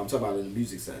a lot, but I'm talking about in the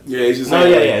music sense. Yeah, it's just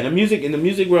in the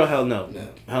music world, hell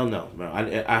no, bro.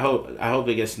 I hope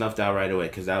it gets snuffed out right away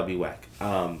because that would be whack.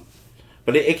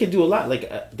 But it can do a lot.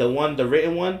 Like the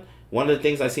written one. One of the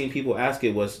things I seen people ask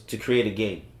it was to create a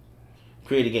game.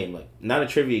 Create a game, like not a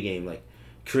trivia game, like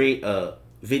create a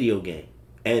video game.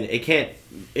 And it can't.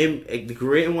 The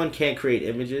written one can't create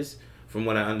images, from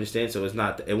what I understand. So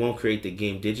it won't create the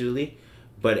game digitally,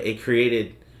 but it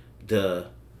created the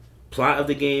plot of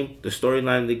the game, the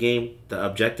storyline of the game, the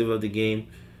objective of the game,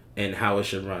 and how it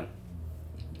should run.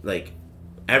 Like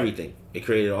everything. It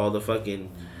created all the fucking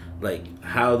like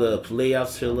how the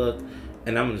layouts should look,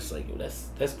 and I'm just like,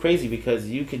 that's crazy because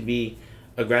you could be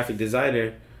a graphic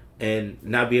designer and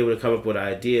not be able to come up with an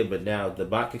idea, but now the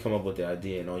bot can come up with the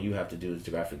idea, and all you have to do is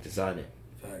the graphic design it.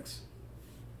 Facts.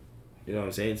 You know what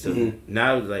I'm saying? So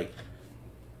now, like,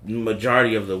 the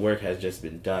majority of the work has just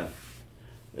been done.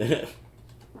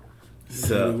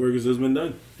 So the work has just been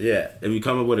done. Yeah, if you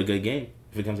come up with a good game,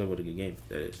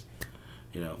 that is,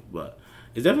 But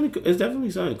it's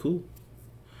definitely something cool.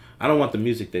 I don't want the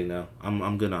music thing now.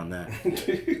 I'm good on that.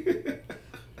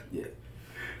 Yeah.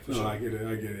 No, sure. I get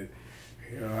it.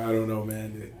 I don't know,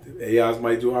 man. The AIs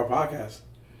might do our podcast.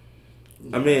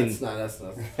 I mean, that's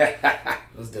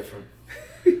different.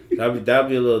 That'd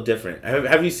be a little different.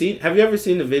 Have you ever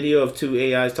seen the video of two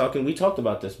AIs talking? We talked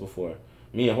about this before.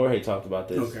 Me and Jorge talked about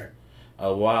this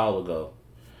a while ago.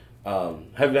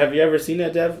 Have you ever seen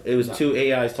that, Dev? It was two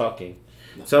AIs talking.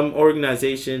 No. Some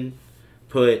organization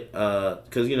put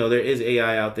because there is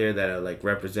AI out there that are like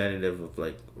representative of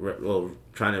like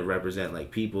trying to represent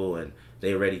like people, and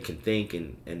they already can think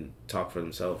and talk for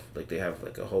themselves. Like they have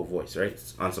like a whole voice, right?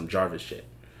 On some Jarvis shit.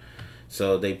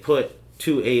 So they put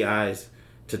two AIs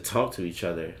to talk to each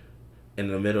other in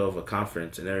the middle of a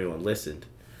conference, and everyone listened.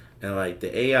 And like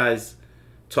the AIs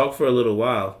talked for a little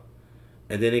while,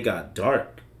 and then it got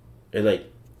dark. It like,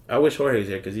 I wish Jorge was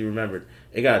here because he remembered.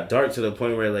 It got dark to the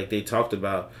point where like they talked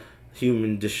about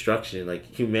human destruction, like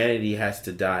humanity has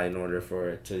to die in order for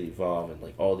it to evolve, and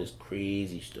like all this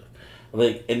crazy stuff.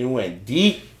 Like, and it went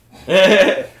deep.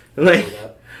 Like,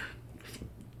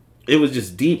 it was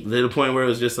just deep to the point where it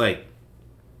was just like,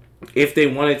 if they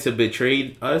wanted to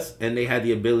betray us and they had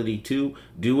the ability to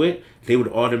do it, they would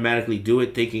automatically do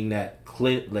it, thinking that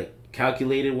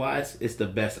calculated wise, it's the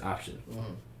best option.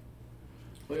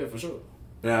 Oh yeah, for sure.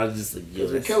 And I was just like, yo,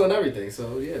 they're killing everything.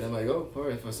 So yeah, they're like, oh, all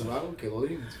right, for survival, kill all the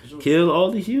humans. For sure. Kill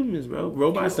all the humans, bro.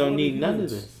 Robots don't need none of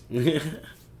this.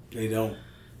 They don't.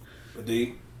 But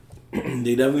they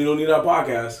definitely don't need our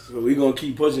podcast. So we're gonna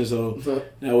keep pushing. So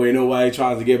that way nobody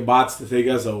tries to get bots to take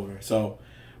us over. So,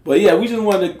 but yeah, we just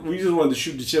wanted to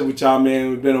shoot the shit with y'all,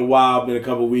 man. It's been a while, been a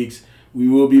couple weeks. We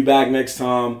will be back next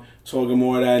time talking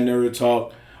more of that nerd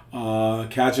talk.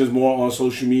 Catch us more on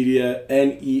social media.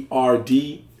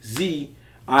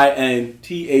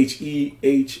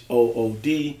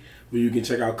 NERDZINTHEHOOD, where you can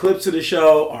check out clips of the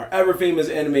show, our ever famous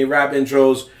anime rap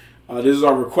intros. This is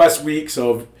our request week,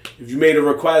 so if you made a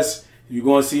request, you're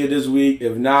going to see it this week.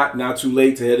 If not too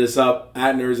late to hit us up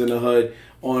at Nerds in the Hood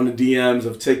on the DMs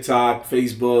of TikTok,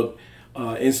 Facebook,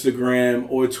 Instagram,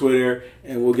 or Twitter,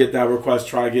 and we'll get that request,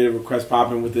 try to get a request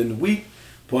popping within the week.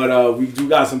 But we do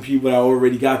got some people that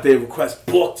already got their request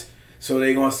booked, so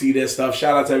they're going to see their stuff.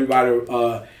 Shout out to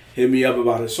everybody hit me up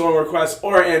about a song request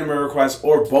or an anime request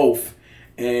or both,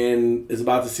 and is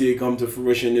about to see it come to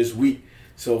fruition this week.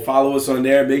 So follow us on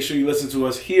there. Make sure you listen to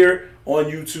us here on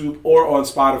YouTube or on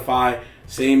Spotify.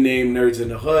 Same name, Nerds in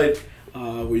the Hood,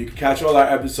 where you can catch all our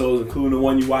episodes, including the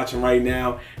one you're watching right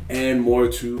now, and more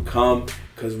to come,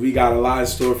 because we got a lot in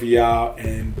store for y'all,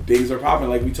 and things are popping.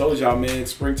 Like we told y'all, man,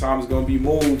 springtime is going to be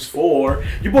moves for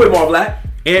your boy Mar Black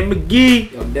and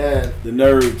McGee. Yo, Dad. The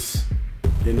Nerds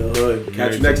in the Hood.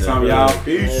 Catch you next time, y'all.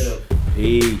 Peace.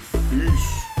 Peace.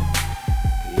 Peace.